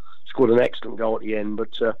up and scored an excellent goal at the end,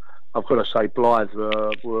 but I've got to say Blyth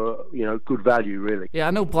were good value, really. Yeah,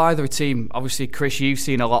 I know Blyth are a team, obviously, Chris, you've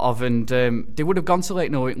seen a lot of, and they would have gone to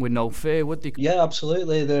Leyton Orient with no fear, would they? Yeah,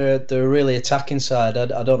 absolutely. They're a really attacking side.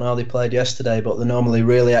 I don't know how they played yesterday, but they're normally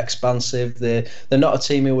really expansive. They're not a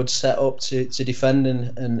team who would set up to defend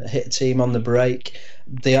and hit a team on the break.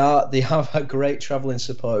 They have a great travelling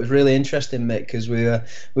support. It was really interesting, Mick, because we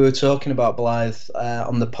were talking about Blyth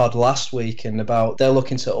on the pod last week, and about they're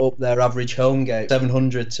looking to up their average home game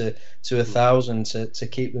 700 to 1,000 to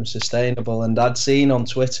keep them sustainable. And I'd seen on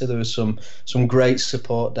Twitter there was some great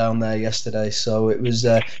support down there yesterday, so it was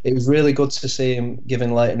really good to see him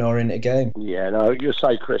giving Leyton Orient a game. Yeah, no, you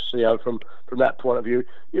say, Chris, from that point of view,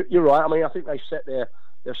 you're right. I mean, I think they set their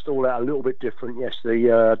stall out a little bit different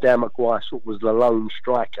yesterday. Dan Maguire sort of was the lone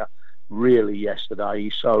striker really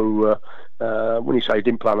yesterday. So when you say he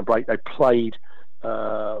didn't play on the break, they played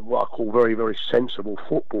what I call very, very sensible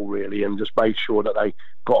football, really, and just made sure that they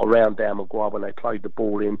got around Dan Maguire when they played the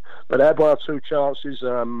ball in. But they had one or two chances.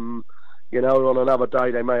 On another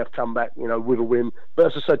day they may have come back, with a win.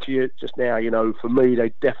 But as I said to you just now, for me,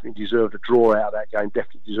 they definitely deserved a draw out of that game,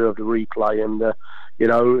 definitely deserved a replay. And,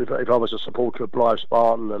 if I was a supporter of Blyth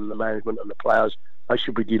Spartan and the management and the players, they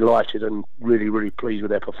should be delighted and really, really pleased with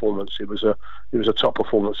their performance. It was a top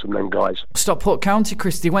performance from them guys. Stockport County,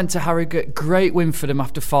 Chris, they went to Harrogate. Great win for them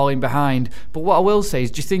after falling behind. But what I will say is,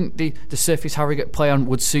 do you think the surface Harrogate play on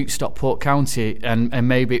would suit Stockport County, and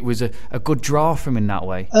maybe it was a good draw from in that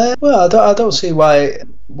way? Well, I don't see why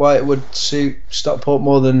it would suit Stockport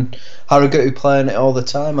more than Harrogate, who play on it all the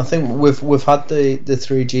time. I think we've had the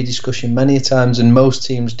 3G discussion many times, and most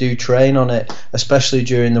teams do train on it, especially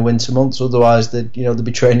during the winter months. Otherwise, they'd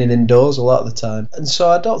be training indoors a lot of the time. And so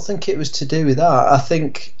I don't think it was to do with that. I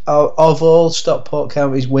think of all Stockport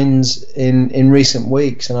County's wins in recent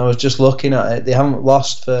weeks, and I was just looking at it, they haven't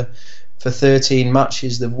lost for 13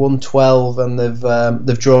 matches. They've won 12, and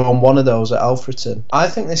they've drawn one of those at Alfreton. I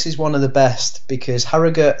think this is one of the best because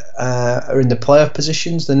Harrogate are in the playoff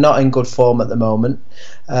positions. They're not in good form at the moment,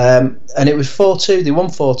 and it was 4-2. They won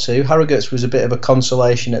 4-2. Harrogate's was a bit of a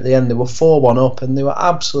consolation at the end. They were 4-1 up, and they were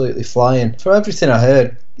absolutely flying. From everything I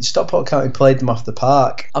heard, Stockport County played them off the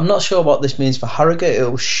park. I'm not sure what this means for Harrogate. It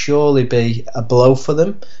will surely be a blow for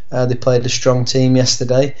them. They played a strong team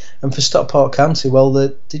yesterday, and for Stockport County, well,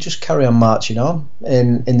 they just carry on marching on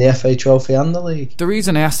in the FA Trophy and the league. The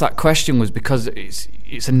reason I asked that question was because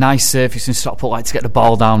it's a nice surface, and Stockport like to get the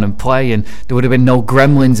ball down and play, and there would have been no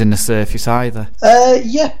gremlins in the surface either.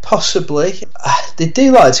 Yeah, possibly. They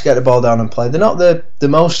do like to get the ball down and play. They're not the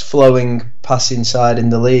most flowing passing side in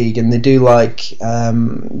the league, and they do like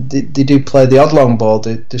they do play the odd long ball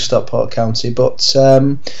to Stockport County. But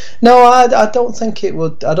no, I don't think it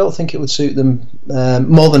would. I don't think it would suit them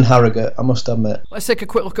more than Harrogate, I must admit. Let's take a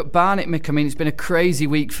quick look at Barnet, Mick. I mean, it's been a crazy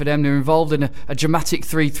week for them. They're involved in a dramatic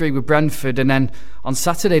 3-3 with Brentford, and then on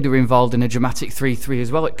Saturday they were involved in a dramatic 3-3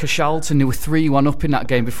 as well at Cushalton. They were 3-1 up in that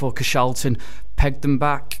game before Cushalton pegged them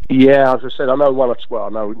back. Yeah, as I said, I know I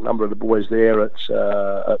know a number of the boys there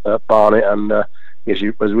at Barnet, and as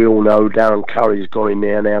we all know, Darren Curry's gone in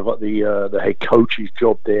there now, got the head coach's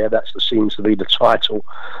job there. That seems to be the title.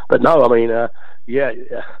 But no, I mean,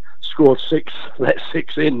 scored 6, let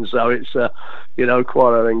 6 in, so it's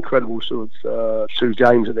quite an incredible sort of 2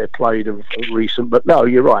 games that they've played of recent. But no,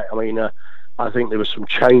 you're right. I mean, I think there were some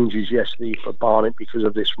changes yesterday for Barnet because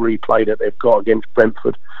of this replay that they've got against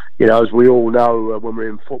Brentford. As we all know, when we're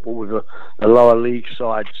in football with the lower league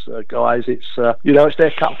sides, guys, it's it's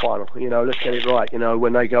their cup final. Let's get it right.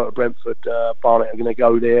 When they go to Brentford, Barnet are going to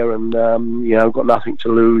go there and got nothing to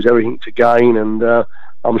lose, everything to gain, and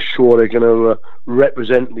I'm sure they're going to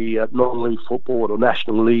represent the non-league football or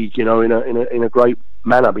National League, in a great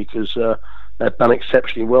manner, because they've done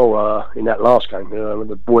exceptionally well in that last game.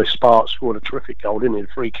 The boy Spark scored a terrific goal, didn't he? The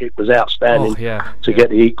free kick was outstanding to get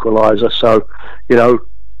the equaliser. So,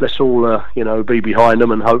 let's all, be behind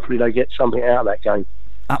them, and hopefully they get something out of that game.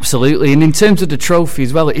 Absolutely, and in terms of the trophy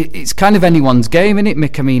as well, it's kind of anyone's game, isn't it,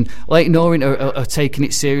 Mick? I mean, Leyton Orient are taking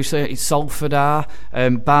it seriously. Salford are,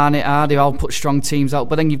 Barnet are. They all put strong teams out,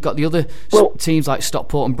 but then you've got the other teams like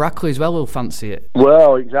Stockport and Brackley as well who'll fancy it.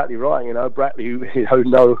 Well, exactly right. Brackley,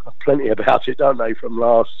 know plenty about it, don't they, from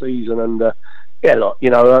last season? And I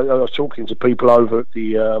was talking to people over at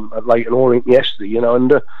the at Leyton Orient yesterday,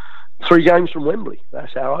 and 3 games from Wembley.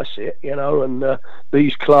 That's how I see it, and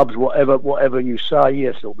these clubs, whatever you say,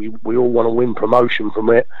 yes, we all want to win promotion from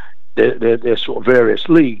it. They're sort of various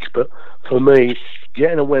leagues, but for me,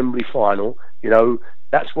 getting a Wembley final,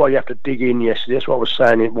 that's why you have to dig in yesterday. That's what I was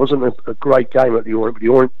saying. It wasn't a great game at the Orient, but the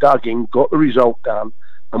Orient dug in, got the result done,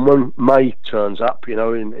 and when May turns up, in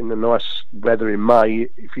the nice weather in May,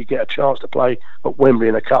 if you get a chance to play at Wembley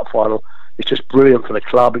in a cup final, it's just brilliant for the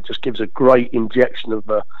club. It just gives a great injection of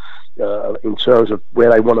in terms of where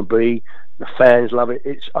they want to be. The fans love it.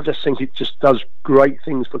 I just think it just does great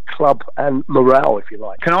things for club and morale, if you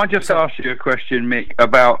like. Can I just ask you a question, Mick,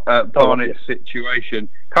 about Barnet's situation?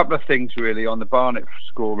 A couple of things really on the Barnet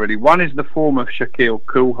score. Really, one is the form of Shaquille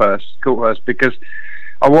Coulthurst, because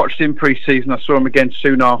I watched him pre-season. I saw him again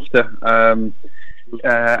soon after. And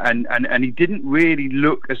he didn't really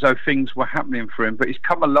look as though things were happening for him, but he's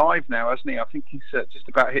come alive now, hasn't he? I think he's just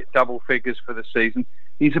about hit double figures for the season.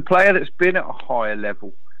 He's a player that's been at a higher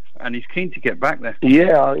level, and he's keen to get back there.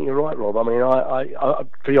 Yeah, I think you're right, Rob. I mean, I to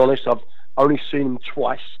be honest, I've only seen him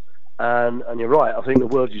twice, and you're right. I think the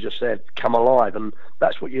words you just said, come alive, and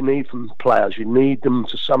that's what you need from players. You need them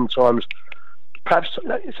to sometimes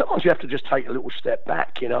you have to just take a little step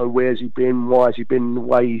back. Where's he been? Why has he been the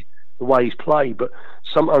way he's played? But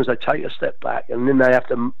sometimes they take a step back, and then they have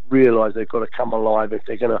to realise they've got to come alive if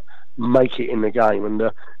they're going to make it in the game.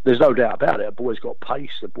 And there's no doubt about it. The boy's got pace,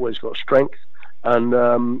 the boy's got strength, and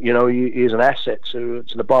he is an asset to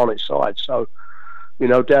the Barnet side. So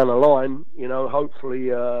down the line, hopefully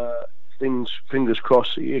fingers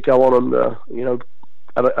crossed, you go on and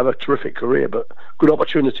have a terrific career, but good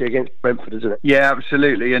opportunity against Brentford, isn't it? Yeah,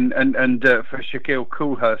 absolutely. And for Shaquille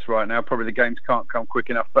Coulthurst right now, probably the games can't come quick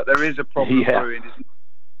enough. But there is a problem brewing, isn't it,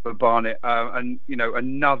 for Barnet? And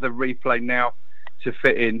another replay now to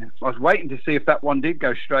fit in. I was waiting to see if that one did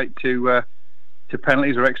go straight to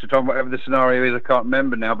penalties or extra time, whatever the scenario is. I can't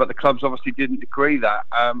remember now. But the clubs obviously didn't decree that,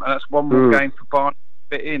 and that's one more game for Barnet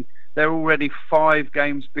to fit in. They're already 5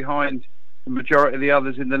 games behind the majority of the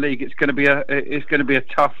others in the league. It's going to be a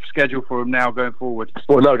tough schedule for them now going forward.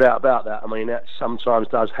 Well, no doubt about that. I mean, that sometimes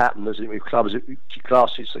does happen, doesn't it, with clubs? If you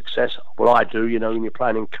class it success, well, I do. When you're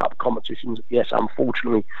playing in cup competitions, yes,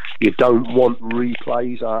 unfortunately, you don't want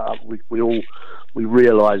replays. We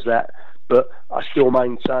realise that, but I still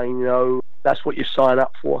maintain, that's what you sign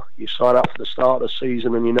up for. You sign up for the start of the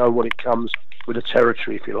season, and you know what it comes with the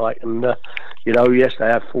territory, if you like. And yes, they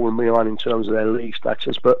have fallen behind in terms of their league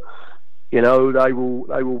status, but they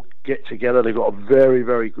will get together. They've got a very,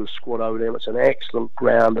 very good squad over there. It's an excellent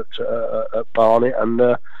ground at Barnet, and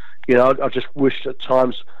I just wish at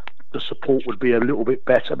times the support would be a little bit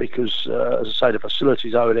better, because as I say, the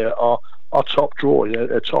facilities over there are top drawer.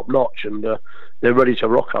 They're top notch, and they're ready to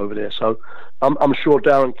rock over there. So I'm sure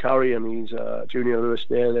Darren Curry and his Junior Lewis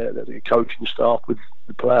there, the coaching staff with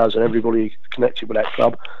the players and everybody connected with that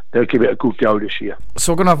club, they'll give it a good go this year.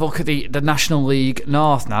 So we're going to have a look at the National League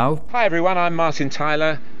North now. Hi everyone, I'm Martin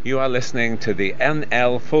Tyler. You are listening to the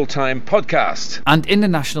NL Full-Time Podcast. And in the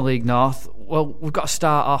National League North, well, we've got to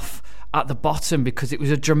start off at the bottom, because it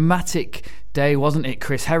was a dramatic day, wasn't it,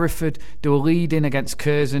 Chris? Hereford, they were leading against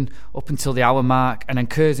Curzon up until the hour mark, and then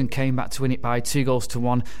Curzon came back to win it by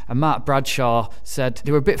 2-1. And Mark Bradshaw said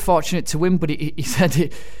they were a bit fortunate to win, but he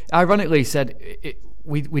said, ironically,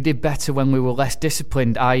 we did better when we were less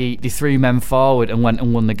disciplined, i.e. the 3 men forward, and went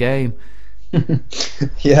and won the game.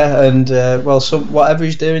 Yeah, and so whatever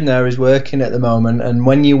he's doing there is working at the moment, and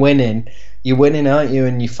when you're winning, aren't you?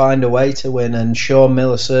 And you find a way to win, and Sean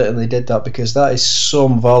Miller certainly did that, because that is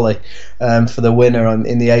some volley for the winner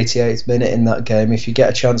in the 88th minute in that game. If you get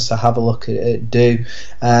a chance to have a look at it, do.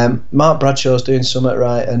 Mark Bradshaw's doing something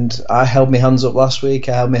right, and I held my hands up last week,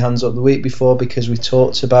 I held my hands up the week before, because we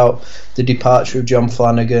talked about the departure of John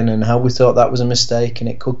Flanagan and how we thought that was a mistake and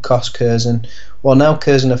it could cost Curzon. Well, now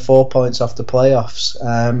Curzon are 4 points off the playoffs,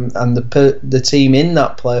 and the team in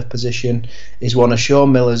that playoff position is one of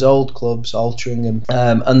Sean Miller's old clubs, Altrincham,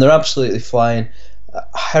 and they're absolutely flying.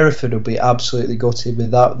 Hereford will be absolutely gutted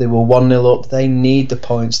with that. They were 1-0 up. They need the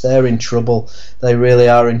points. They're in trouble. They really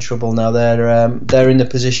are in trouble now. They're in the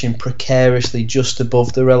position precariously just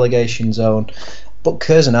above the relegation zone. But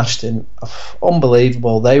Curzon Ashton,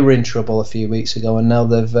 unbelievable. They were in trouble a few weeks ago, and now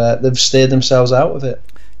they've steered themselves out of it.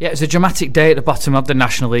 Yeah, it was a dramatic day at the bottom of the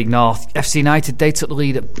National League North. FC United, they took the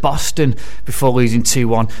lead at Boston before losing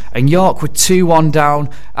 2-1. And York were 2-1 down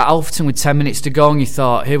at Alfreton with 10 minutes to go. And you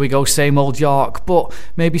thought, here we go, same old York. But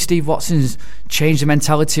maybe Steve Watson's changed the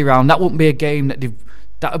mentality around. That would be a game that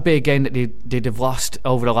they'd have lost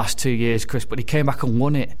over the last 2 years, Chris. But he came back and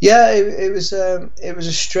won it. Yeah, it was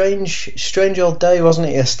a strange old day, wasn't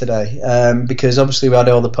it, yesterday? Because obviously we had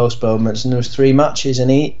all the postponements, and there was 3 matches, and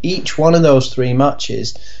each one of those 3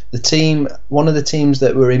 matches, one of the teams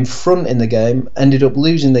that were in front in the game ended up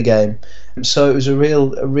losing the game. So it was a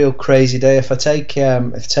real crazy day. If I take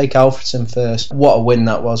Alfreton first, what a win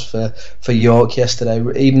that was for York yesterday.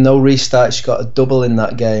 Even though Restart got a double in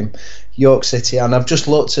that game, York City, and I've just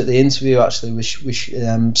looked at the interview actually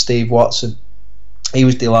with Steve Watson. He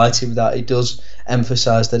was delighted with that. He does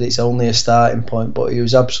emphasise that it's only a starting point, but he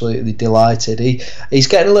was absolutely delighted. He's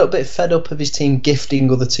getting a little bit fed up of his team gifting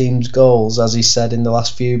other teams goals, as he said in the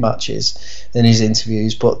last few matches in his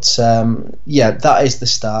interviews. But yeah, that is the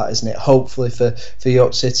start, isn't it? Hopefully for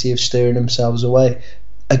York City of steering themselves away.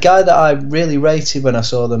 A guy that I really rated when I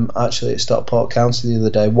saw them actually at Stockport County the other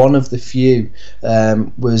day, one of the few,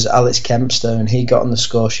 was Alex Kempster, and he got on the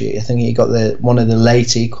score sheet. I think he got one of the late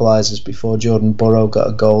equalisers before Jordan Burrow got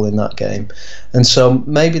a goal in that game. And so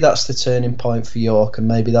maybe that's the turning point for York, and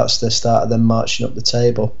maybe that's the start of them marching up the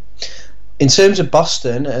table. In terms of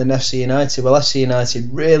Boston and FC United, well, FC United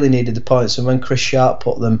really needed the points, and when Chris Sharp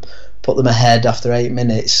put them ahead after 8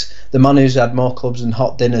 minutes, the man who's had more clubs and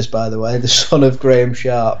hot dinners, by the way, the son of Graham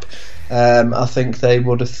Sharp, I think they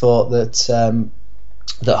would have thought that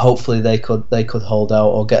hopefully they could hold out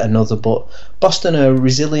or get another. But Boston are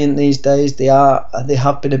resilient these days. They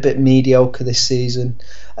have been a bit mediocre this season,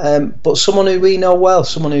 but someone who we know well,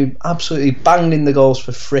 someone who absolutely banged in the goals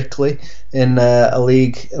for Frickley in a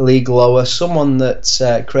league lower, someone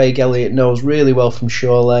that Craig Elliott knows really well from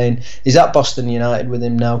Shore Lane. He's at Boston United with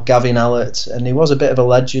him now, Gavin Allett, and he was a bit of a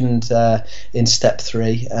legend in Step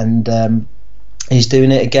 3, and he's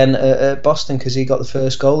doing it again at Boston because he got the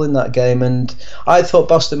first goal in that game. And I thought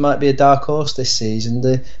Boston might be a dark horse this season.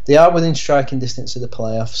 They are within striking distance of the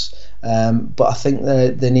playoffs, but I think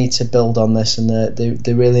they need to build on this, and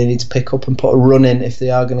they really need to pick up and put a run in if they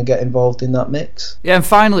are going to get involved in that mix. Yeah, and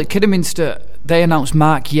finally, Kidderminster, they announced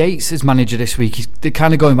Mark Yates as manager this week. They're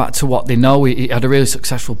kind of going back to what they know. He had a really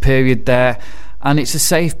successful period there. And it's a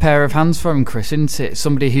safe pair of hands for him, Chris, isn't it?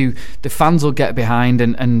 Somebody who the fans will get behind,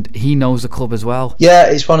 and he knows the club as well. Yeah,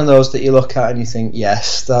 it's one of those that you look at and you think,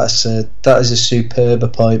 yes, that is a superb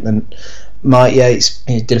appointment. Mike Yates,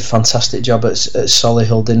 he did a fantastic job at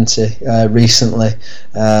Solihull, didn't he, recently,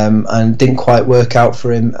 and didn't quite work out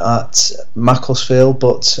for him at Macclesfield,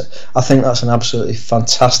 but I think that's an absolutely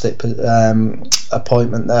fantastic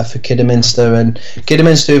appointment there for Kidderminster. And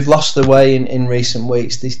Kidderminster, who've lost their way in recent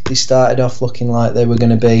weeks, they started off looking like they were going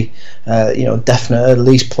to be definite at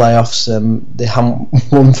least playoffs. They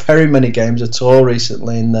haven't won very many games at all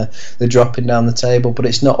recently, and they're dropping down the table, but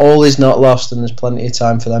it's not all is not lost, and there's plenty of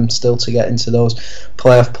time for them still to get into those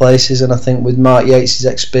playoff places. And I think with Mark Yates'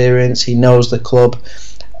 experience, he knows the club.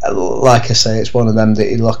 Like I say, it's one of them that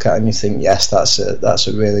you look at and you think, yes, that's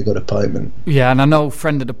a really good appointment. Yeah, and I know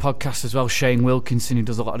friend of the podcast as well, Shane Wilkinson, who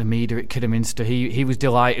does a lot of the media at Kidderminster, he was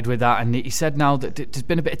delighted with that, and he said now that there's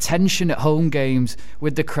been a bit of tension at home games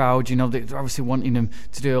with the crowd. They're obviously wanting them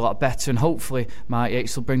to do a lot better, and hopefully Mark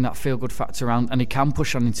Yates will bring that feel-good factor around, and he can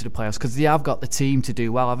push on into the playoffs, because they have got the team to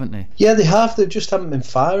do well, haven't they? Yeah, they have. They just haven't been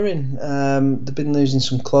firing. They've been losing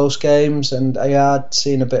some close games, and I had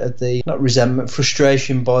seen a bit of the, not resentment,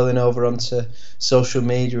 frustration boiling over onto social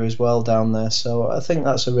media as well down there. So I think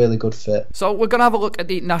that's a really good fit. So we're going to have a look at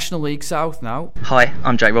the National League South now. Hi,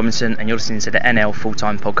 I'm Jake Robinson, and you're listening to the NL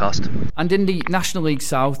Full-Time Podcast. And in the National League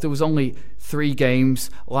South, there was only 3 games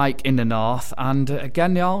like in the North, and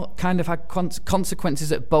again, they all kind of had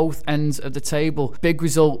consequences at both ends of the table. Big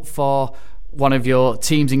result for one of your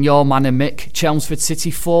teams in your manner, Mick, Chelmsford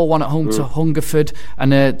City, 4-1 at home to Hungerford,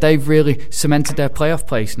 and they've really cemented their playoff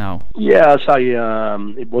place now. Yeah, I'd say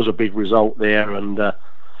it was a big result there, and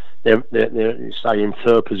they're say in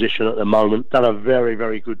third position at the moment. Done a very,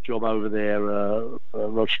 very good job over there,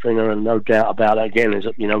 Rod Stringer, and no doubt about it. Again, is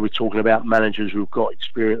we're talking about managers who've got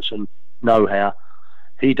experience and know-how.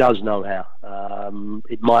 He does know how.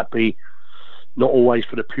 It might be not always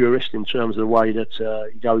for the purist in terms of the way that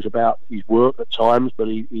he goes about his work at times, but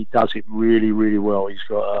he does it really, really well. He's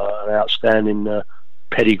got an outstanding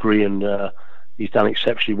pedigree, and he's done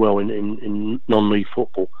exceptionally well in non-league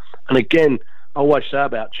football. And again, I always say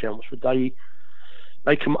about Chelmsford,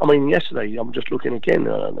 they can. I mean, yesterday I'm just looking again.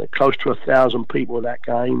 They're close to 1,000 people at that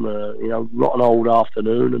game. Not an old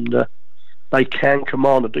afternoon, and they can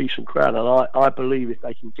command a decent crowd. And I believe if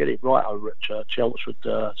they can get it right over at Chelmsford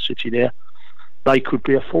City, there, they could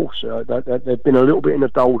be a force. They've been a little bit in the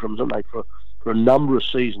doldrums, haven't they, for a number of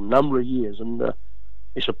seasons, number of years, and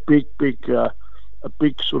it's a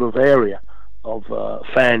big sort of area of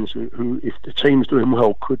fans who, if the team's doing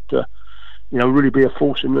well, could really be a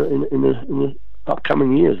force in the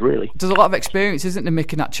upcoming years, really. There's a lot of experience, isn't there,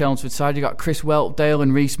 Mick, in that Chelmsford side? You've got Chris Whelpdale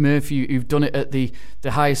and Rhys Murphy, who've done it at the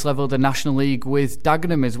highest level of the National League with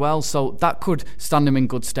Dagenham as well, so that could stand him in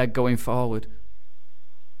good stead going forward.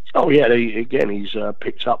 Oh yeah, he's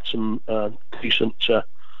picked up some decent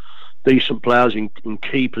players in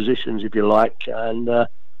key positions, if you like, and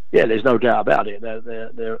there's no doubt about it.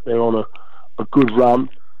 They're on a good run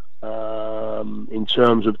in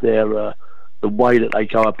terms of their the way that they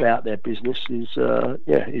go about their business is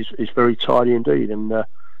very tidy indeed. And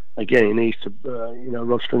again, he needs to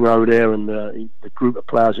Rod Stringer over there and the group of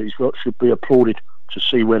players that he's got should be applauded to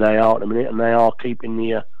see where they are at the minute, and they are keeping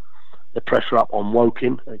the pressure up on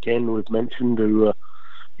Woking again. We've mentioned who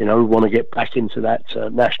want to get back into that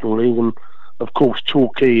National League, and of course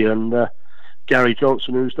Torquay and Gary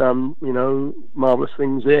Johnson, who's done marvellous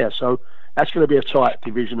things there. So that's going to be a tight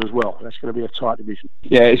division as well.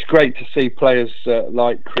 Yeah, it's great to see players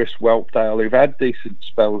like Chris Whelpdale, who've had decent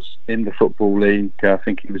spells in the Football League. I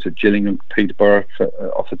think he was at Gillingham, Peterborough,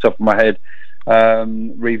 off the top of my head.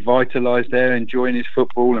 Revitalised there, enjoying his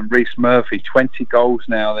football, and Rhys Murphy, 20 goals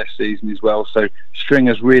now this season as well. So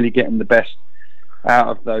Stringer's really getting the best out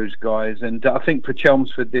of those guys, and I think for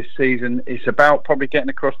Chelmsford this season, it's about probably getting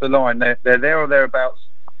across the line. They're there or thereabouts.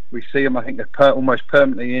 We see them, I think they're almost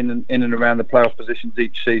permanently in and around the playoff positions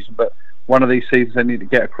each season, but one of these seasons they need to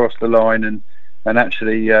get across the line and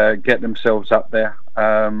actually get themselves up there.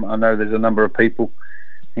 I know there's a number of people,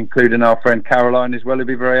 including our friend Caroline as well, who'd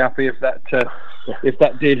be very happy if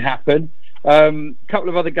that did happen. Couple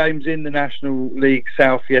of other games in the National League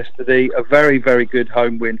South yesterday. A very, very good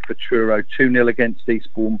home win for Truro, 2-0 against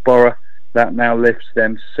Eastbourne Borough. That now lifts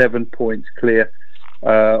them 7 points clear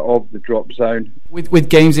of the drop zone. With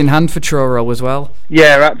games in hand for Truro as well?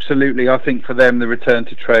 Yeah, absolutely. I think for them the return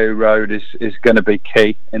to Truro Road is going to be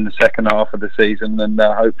key in the second half of the season, and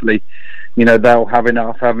hopefully they'll have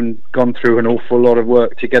enough, having gone through an awful lot of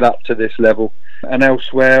work to get up to this level. And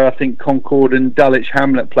elsewhere, I think Concord and Dulwich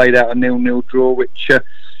Hamlet played out a 0-0 draw, which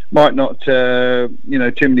might not, too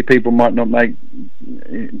many people might not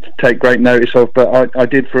take great notice of, but I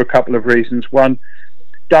did for a couple of reasons. One,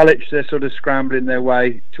 Dulwich, they're sort of scrambling their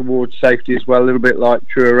way towards safety as well, a little bit like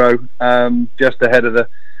Truro, just ahead of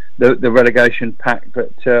the relegation pack.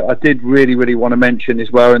 But I did really, really want to mention as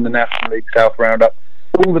well in the National League South Roundup,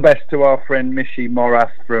 all the best to our friend Mishy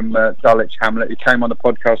Morath from Dulwich Hamlet, who came on the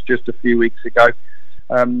podcast just a few weeks ago.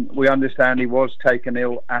 We understand he was taken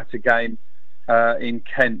ill at a game in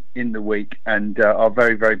Kent in the week, and our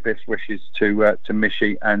very, very best wishes to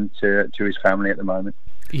Mishy and to his family at the moment.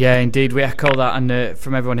 Yeah, indeed, we echo that, and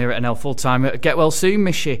from everyone here at NL Full-Time, get well soon,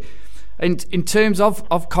 Mishy. And in terms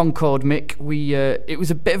of Concord, Mick, it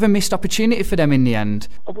was a bit of a missed opportunity for them in the end.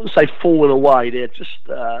 I wouldn't say falling away. They're just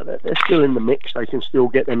they're still in the mix. They can still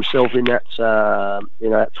get themselves in that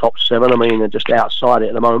that top 7. I mean, they're just outside it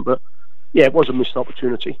at the moment. But yeah, it was a missed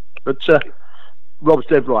opportunity. But Rob's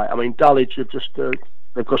dead right. I mean, Dulwich have just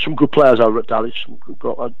they've got some good players over at Dulwich. They've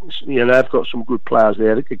got some good players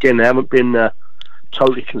there. Again, they haven't been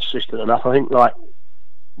totally consistent enough. I think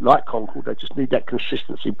like Concord, they just need that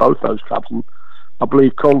consistency, both those clubs, and I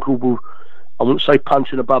believe Concord will, I wouldn't say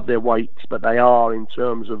punching above their weight, but they are in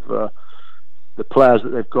terms of the players that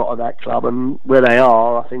they've got at that club, and where they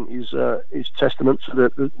are, I think is testament to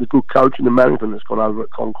the good coach and the management that's gone over at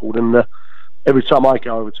Concord. And every time I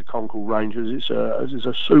go over to Concord Rangers, it's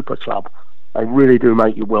a super club. They really do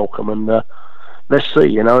make you welcome, and let's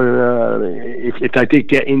see, if they did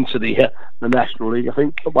get into the National League, I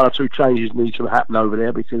think 1 or 2 changes need to happen over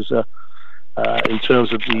there, because in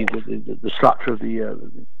terms of the structure of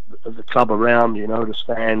the club around, the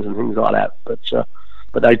stands and things like that.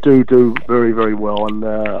 But they do very, very well, and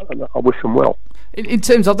I wish them well. In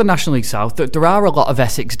terms of the National League South, there are a lot of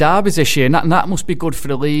Essex derbies this year, and that must be good for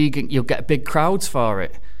the league. You'll get big crowds for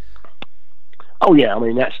it. Oh yeah, I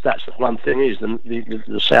mean that's the one thing is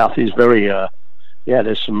the South is very.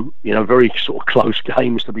 There's some very sort of close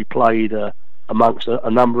games to be played amongst a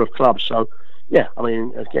number of clubs. So, yeah, I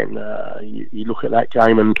mean, again, you look at that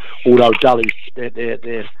game, and although Dully's,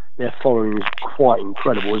 their following is quite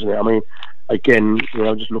incredible, isn't it? I mean, again,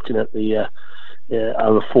 just looking at the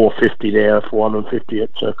over 450 there, 450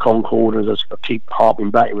 at Concord, as I keep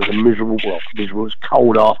harping back, it was a miserable, it was a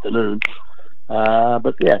cold afternoon.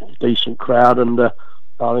 But yeah, decent crowd, and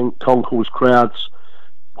I think Concord's crowds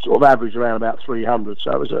sort of average around about 300,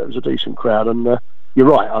 so it was a decent crowd. And you're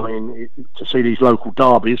right, I mean, to see these local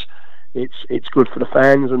derbies, it's good for the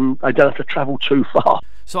fans, and they don't have to travel too far.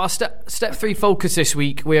 So our step 3 focus this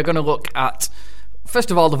week, we are going to look at,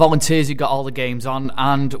 first of all, the Volunteers who got all the games on,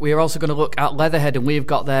 and we are also going to look at Leatherhead, and we've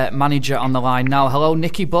got their manager on the line now. Hello,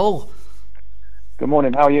 Nicky Bull. Good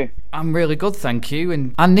morning, how are you? I'm really good, thank you.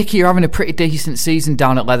 And Nicky, you're having a pretty decent season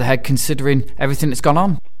down at Leatherhead, considering everything that's gone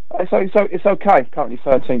on. It's okay. Currently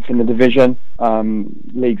 13th in the division.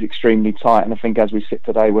 League's extremely tight, and I think as we sit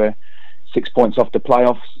today, we're 6 points off the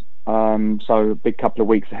playoffs. So a big couple of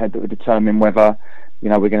weeks ahead that will determine whether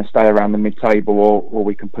we're going to stay around the mid-table or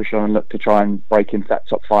we can push on and look to try and break into that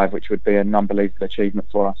top 5, which would be an unbelievable achievement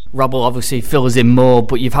for us. Rob will obviously fill us in more,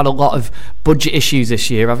 but you've had a lot of budget issues this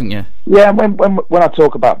year, haven't you? Yeah, when I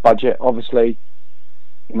talk about budget, obviously,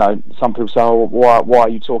 some people say, oh, why are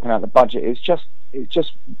you talking about the budget? It's just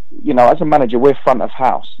as a manager, we're front of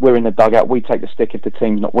house. We're in the dugout. We take the stick if the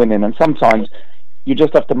team's not winning, and sometimes you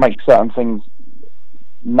just have to make certain things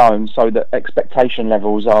known so that expectation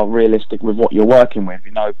levels are realistic with what you're working with.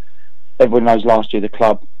 Everyone knows last year the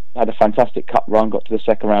club had a fantastic cup run, got to the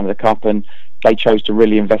second round of the cup, and they chose to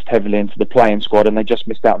really invest heavily into the playing squad, and they just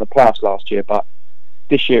missed out on the playoffs last year. But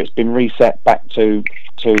this year it's been reset back to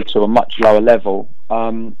a much lower level,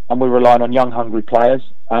 and we're relying on young, hungry players,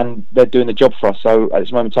 and they're doing the job for us. So at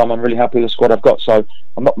this moment in time, I'm really happy with the squad I've got. So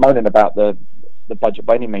I'm not moaning about the budget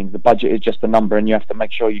by any means. The budget is just a number, and you have to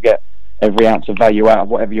make sure you get every ounce of value out of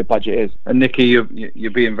whatever your budget is. And Nicky,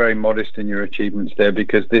 you're being very modest in your achievements there,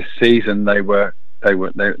 because this season they were it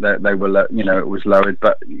was lowered,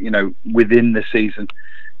 but within the season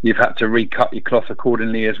you've had to recut your cloth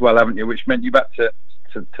accordingly as well, haven't you? Which meant you've had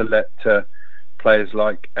to let players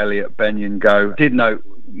like Elliot Benyon go. I did note,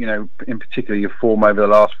 in particular your form over the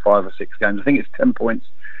last 5 or 6 games. I think it's 10 points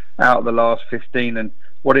out of the last 15, and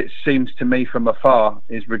what it seems to me from afar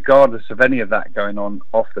is, regardless of any of that going on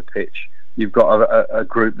off the pitch, you've got a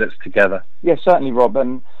group that's together. Yeah, certainly, Rob.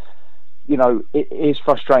 And it is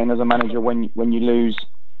frustrating as a manager when you lose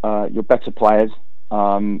your better players,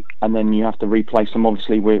 and then you have to replace them,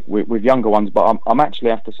 obviously, with younger ones. But I'm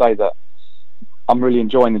actually have to say that I'm really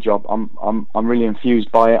enjoying the job. I'm really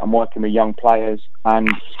infused by it. I'm working with young players, and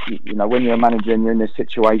when you're a manager and you're in this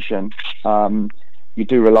situation, you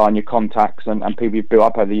do rely on your contacts and people you've built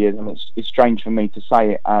up over the years. And it's strange for me to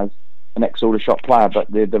say it as an ex-Aldershot player, but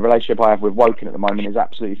the relationship I have with Woking at the moment is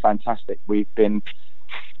absolutely fantastic. We've been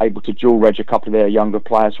able to dual reg a couple of their younger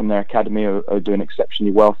players from their academy who are doing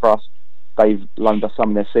exceptionally well for us. They've loaned us some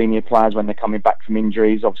of their senior players when they're coming back from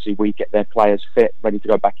injuries. Obviously, we get their players fit, ready to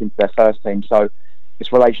go back into their first team. So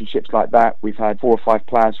it's relationships like that. We've had 4 or 5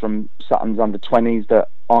 players from Sutton's under-20s that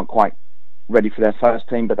aren't quite ready for their first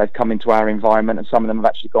team, but they've come into our environment, and some of them have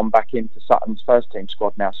actually gone back into Sutton's first team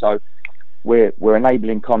squad now. So we're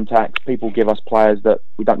enabling contacts. People give us players that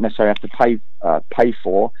we don't necessarily have to pay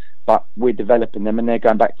for, but we're developing them, and they're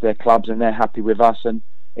going back to their clubs, and they're happy with us. And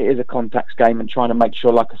it is a contacts game, and trying to make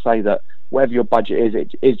sure, like I say, that whatever your budget is,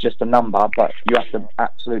 it is just a number, but you have to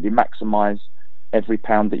absolutely maximise every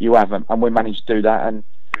pound that you have, and we managed to do that. And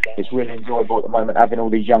it's really enjoyable at the moment, having all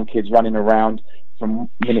these young kids running around from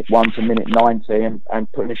minute 1 to minute 90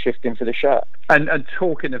 and putting a shift in for the shirt. And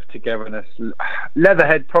talking of togetherness,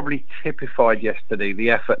 Leatherhead probably typified yesterday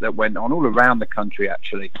the effort that went on all around the country,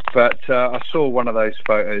 actually. But I saw one of those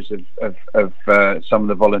photos of some of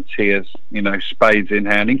the volunteers, spades in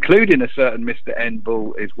hand, including a certain Mr.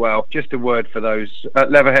 Enbull as well. Just a word for those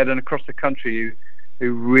at Leatherhead and across the country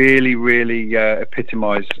who really, really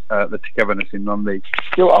epitomise the togetherness in non-league.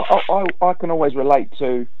 I can always relate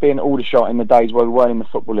to being at Aldershot in the days where we weren't in the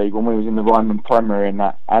Football League, when we was in the Ryman Premier and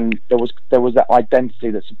that, and there was that identity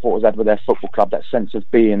that supporters had with their football club, that sense of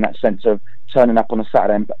being, that sense of turning up on a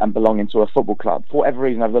Saturday and belonging to a football club. For whatever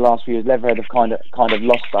reason, over the last few years, Leatherhead have kind of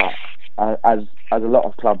lost that, as a lot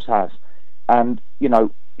of clubs have. And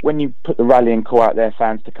when you put the rallying call out there,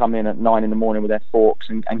 fans to come in at 9 in the morning with their forks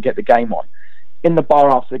and get the game on. In the bar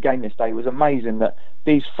after the game this day, it was amazing that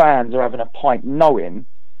these fans are having a pint knowing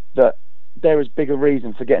that there is bigger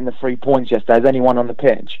reason for getting the 3 points yesterday as anyone on the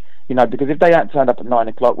pitch. Because if they hadn't turned up at 9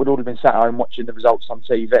 o'clock, we'd all have been sat at home watching the results on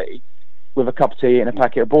TV with a cup of tea and a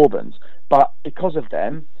packet of bourbons. But because of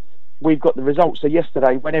them, we've got the results. So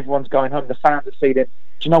yesterday, when everyone's going home, the fans are feeling, do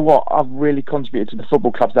you know what? I've really contributed to the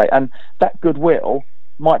football club today. And that goodwill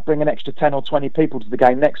might bring an extra 10 or 20 people to the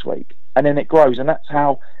game next week. And then it grows. And that's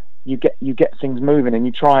how you get things moving, and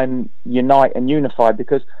you try and unite and unify,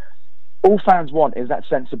 because all fans want is that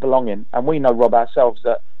sense of belonging. And we know, Rob, ourselves,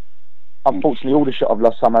 that unfortunately all the shit I've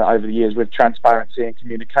lost some over the years with transparency and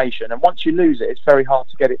communication. And once you lose it, it's very hard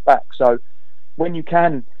to get it back. So when you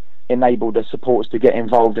can enable the supporters to get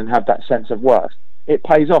involved and have that sense of worth, it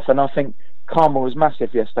pays off. And I think karma was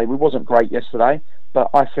massive yesterday. We wasn't great yesterday,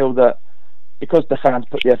 but I feel that because the fans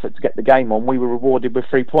put the effort to get the game on, we were rewarded with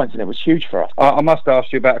 3 points, and it was huge for us. I must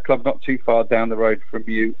ask you about a club not too far down the road from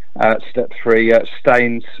you, Step 3,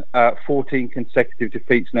 Staines, 14 consecutive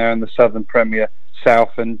defeats now in the Southern Premier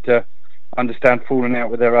South, and understand falling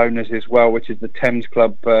out with their owners as well, which is the Thames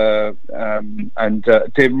Club, and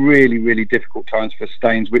did really, really difficult times for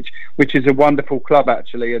Staines, which is a wonderful club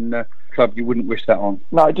actually, and club you wouldn't wish that on.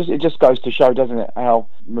 No, it just goes to show, doesn't it, how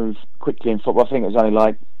move quickly in football. I think it was only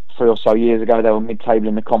like 3 or so years ago they were mid-table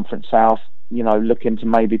in the Conference South, looking to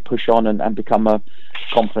maybe push on and become a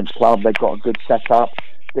conference club. They've got a good setup.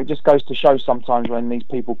 It just goes to show sometimes when these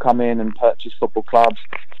people come in and purchase football clubs,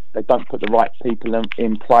 they don't put the right people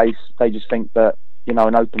in place. They just think that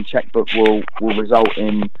an open checkbook will result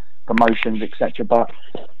in promotions, etc. But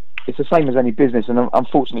it's the same as any business, and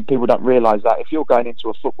unfortunately people don't realise that if you're going into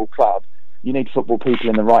a football club, you need football people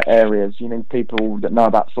in the right areas. You need people that know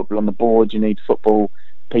about football on the board. You need football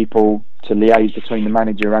people to liaise between the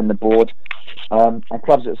manager and the board. And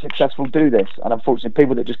clubs that are successful do this. And unfortunately,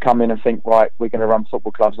 people that just come in and think, right, we're going to run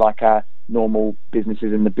football clubs like our normal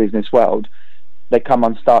businesses in the business world, they come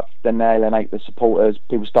unstuck, then they alienate the supporters.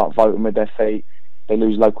 People start voting with their feet. They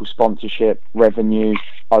lose local sponsorship, revenue.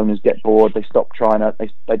 Owners get bored. They stop trying to.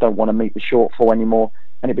 They don't want to meet the shortfall anymore,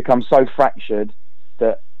 and it becomes so fractured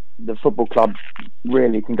that the football club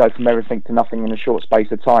really can go from everything to nothing in a short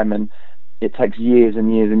space of time, and it takes years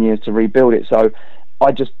and years and years to rebuild it. So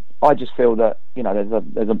I just feel that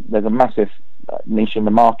there's a massive niche in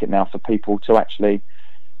the market now for people to actually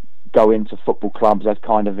go into football clubs as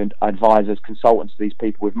kind of advisors, consultants to these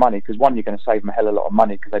people with money, because one, you're going to save them a hell of a lot of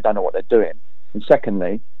money because they don't know what they're doing, and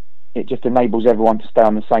secondly, it just enables everyone to stay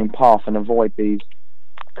on the same path and avoid these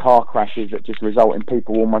car crashes that just result in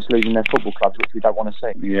people almost losing their football clubs, which we don't want to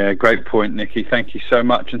see. Yeah, great point, Nicky. Thank you so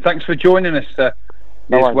much, and thanks for joining us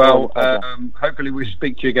as well. Hopefully we'll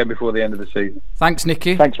speak to you again before the end of the season. Thanks,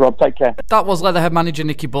 Nicky. Thanks, Rob. Take care. That was Leatherhead manager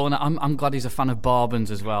Nicky Button. I'm glad he's a fan of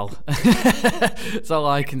Barbans as well. That's all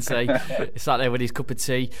I can say. He's sat there with his cup of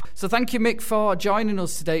tea. So thank you, Mick, for joining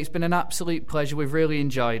us today. It's been an absolute pleasure. We've really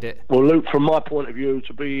enjoyed it. Well, Luke, from my point of view,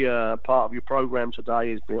 to be part of your programme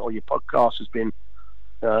today or your podcast has been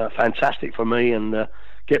fantastic for me, and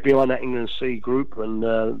get behind that England C group and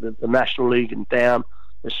the National League and down.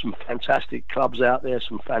 There's some fantastic clubs out there,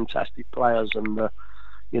 some fantastic players, and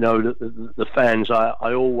the fans.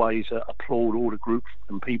 I always applaud all the groups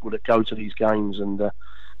and people that go to these games and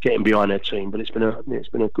getting behind their team. But it's been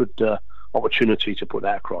a good opportunity to put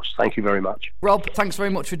that across. Thank you very much, Rob. Thanks very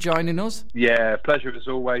much for joining us. Yeah, pleasure as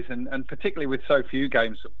always, and particularly with so few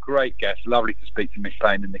games, some great guests. Lovely to speak to Mick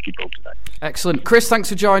Payne and Nicky Bull today. Excellent, Chris. Thanks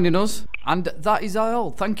for joining us. And that is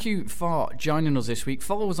all. Thank you for joining us this week.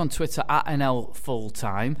 Follow us on Twitter at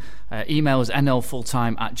NLFulltime. Email us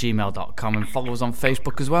nlfulltime@gmail.com, and follow us on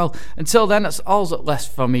Facebook as well. Until then, that's all that's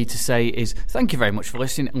left for me to say is thank you very much for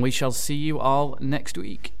listening, and we shall see you all next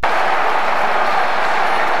week.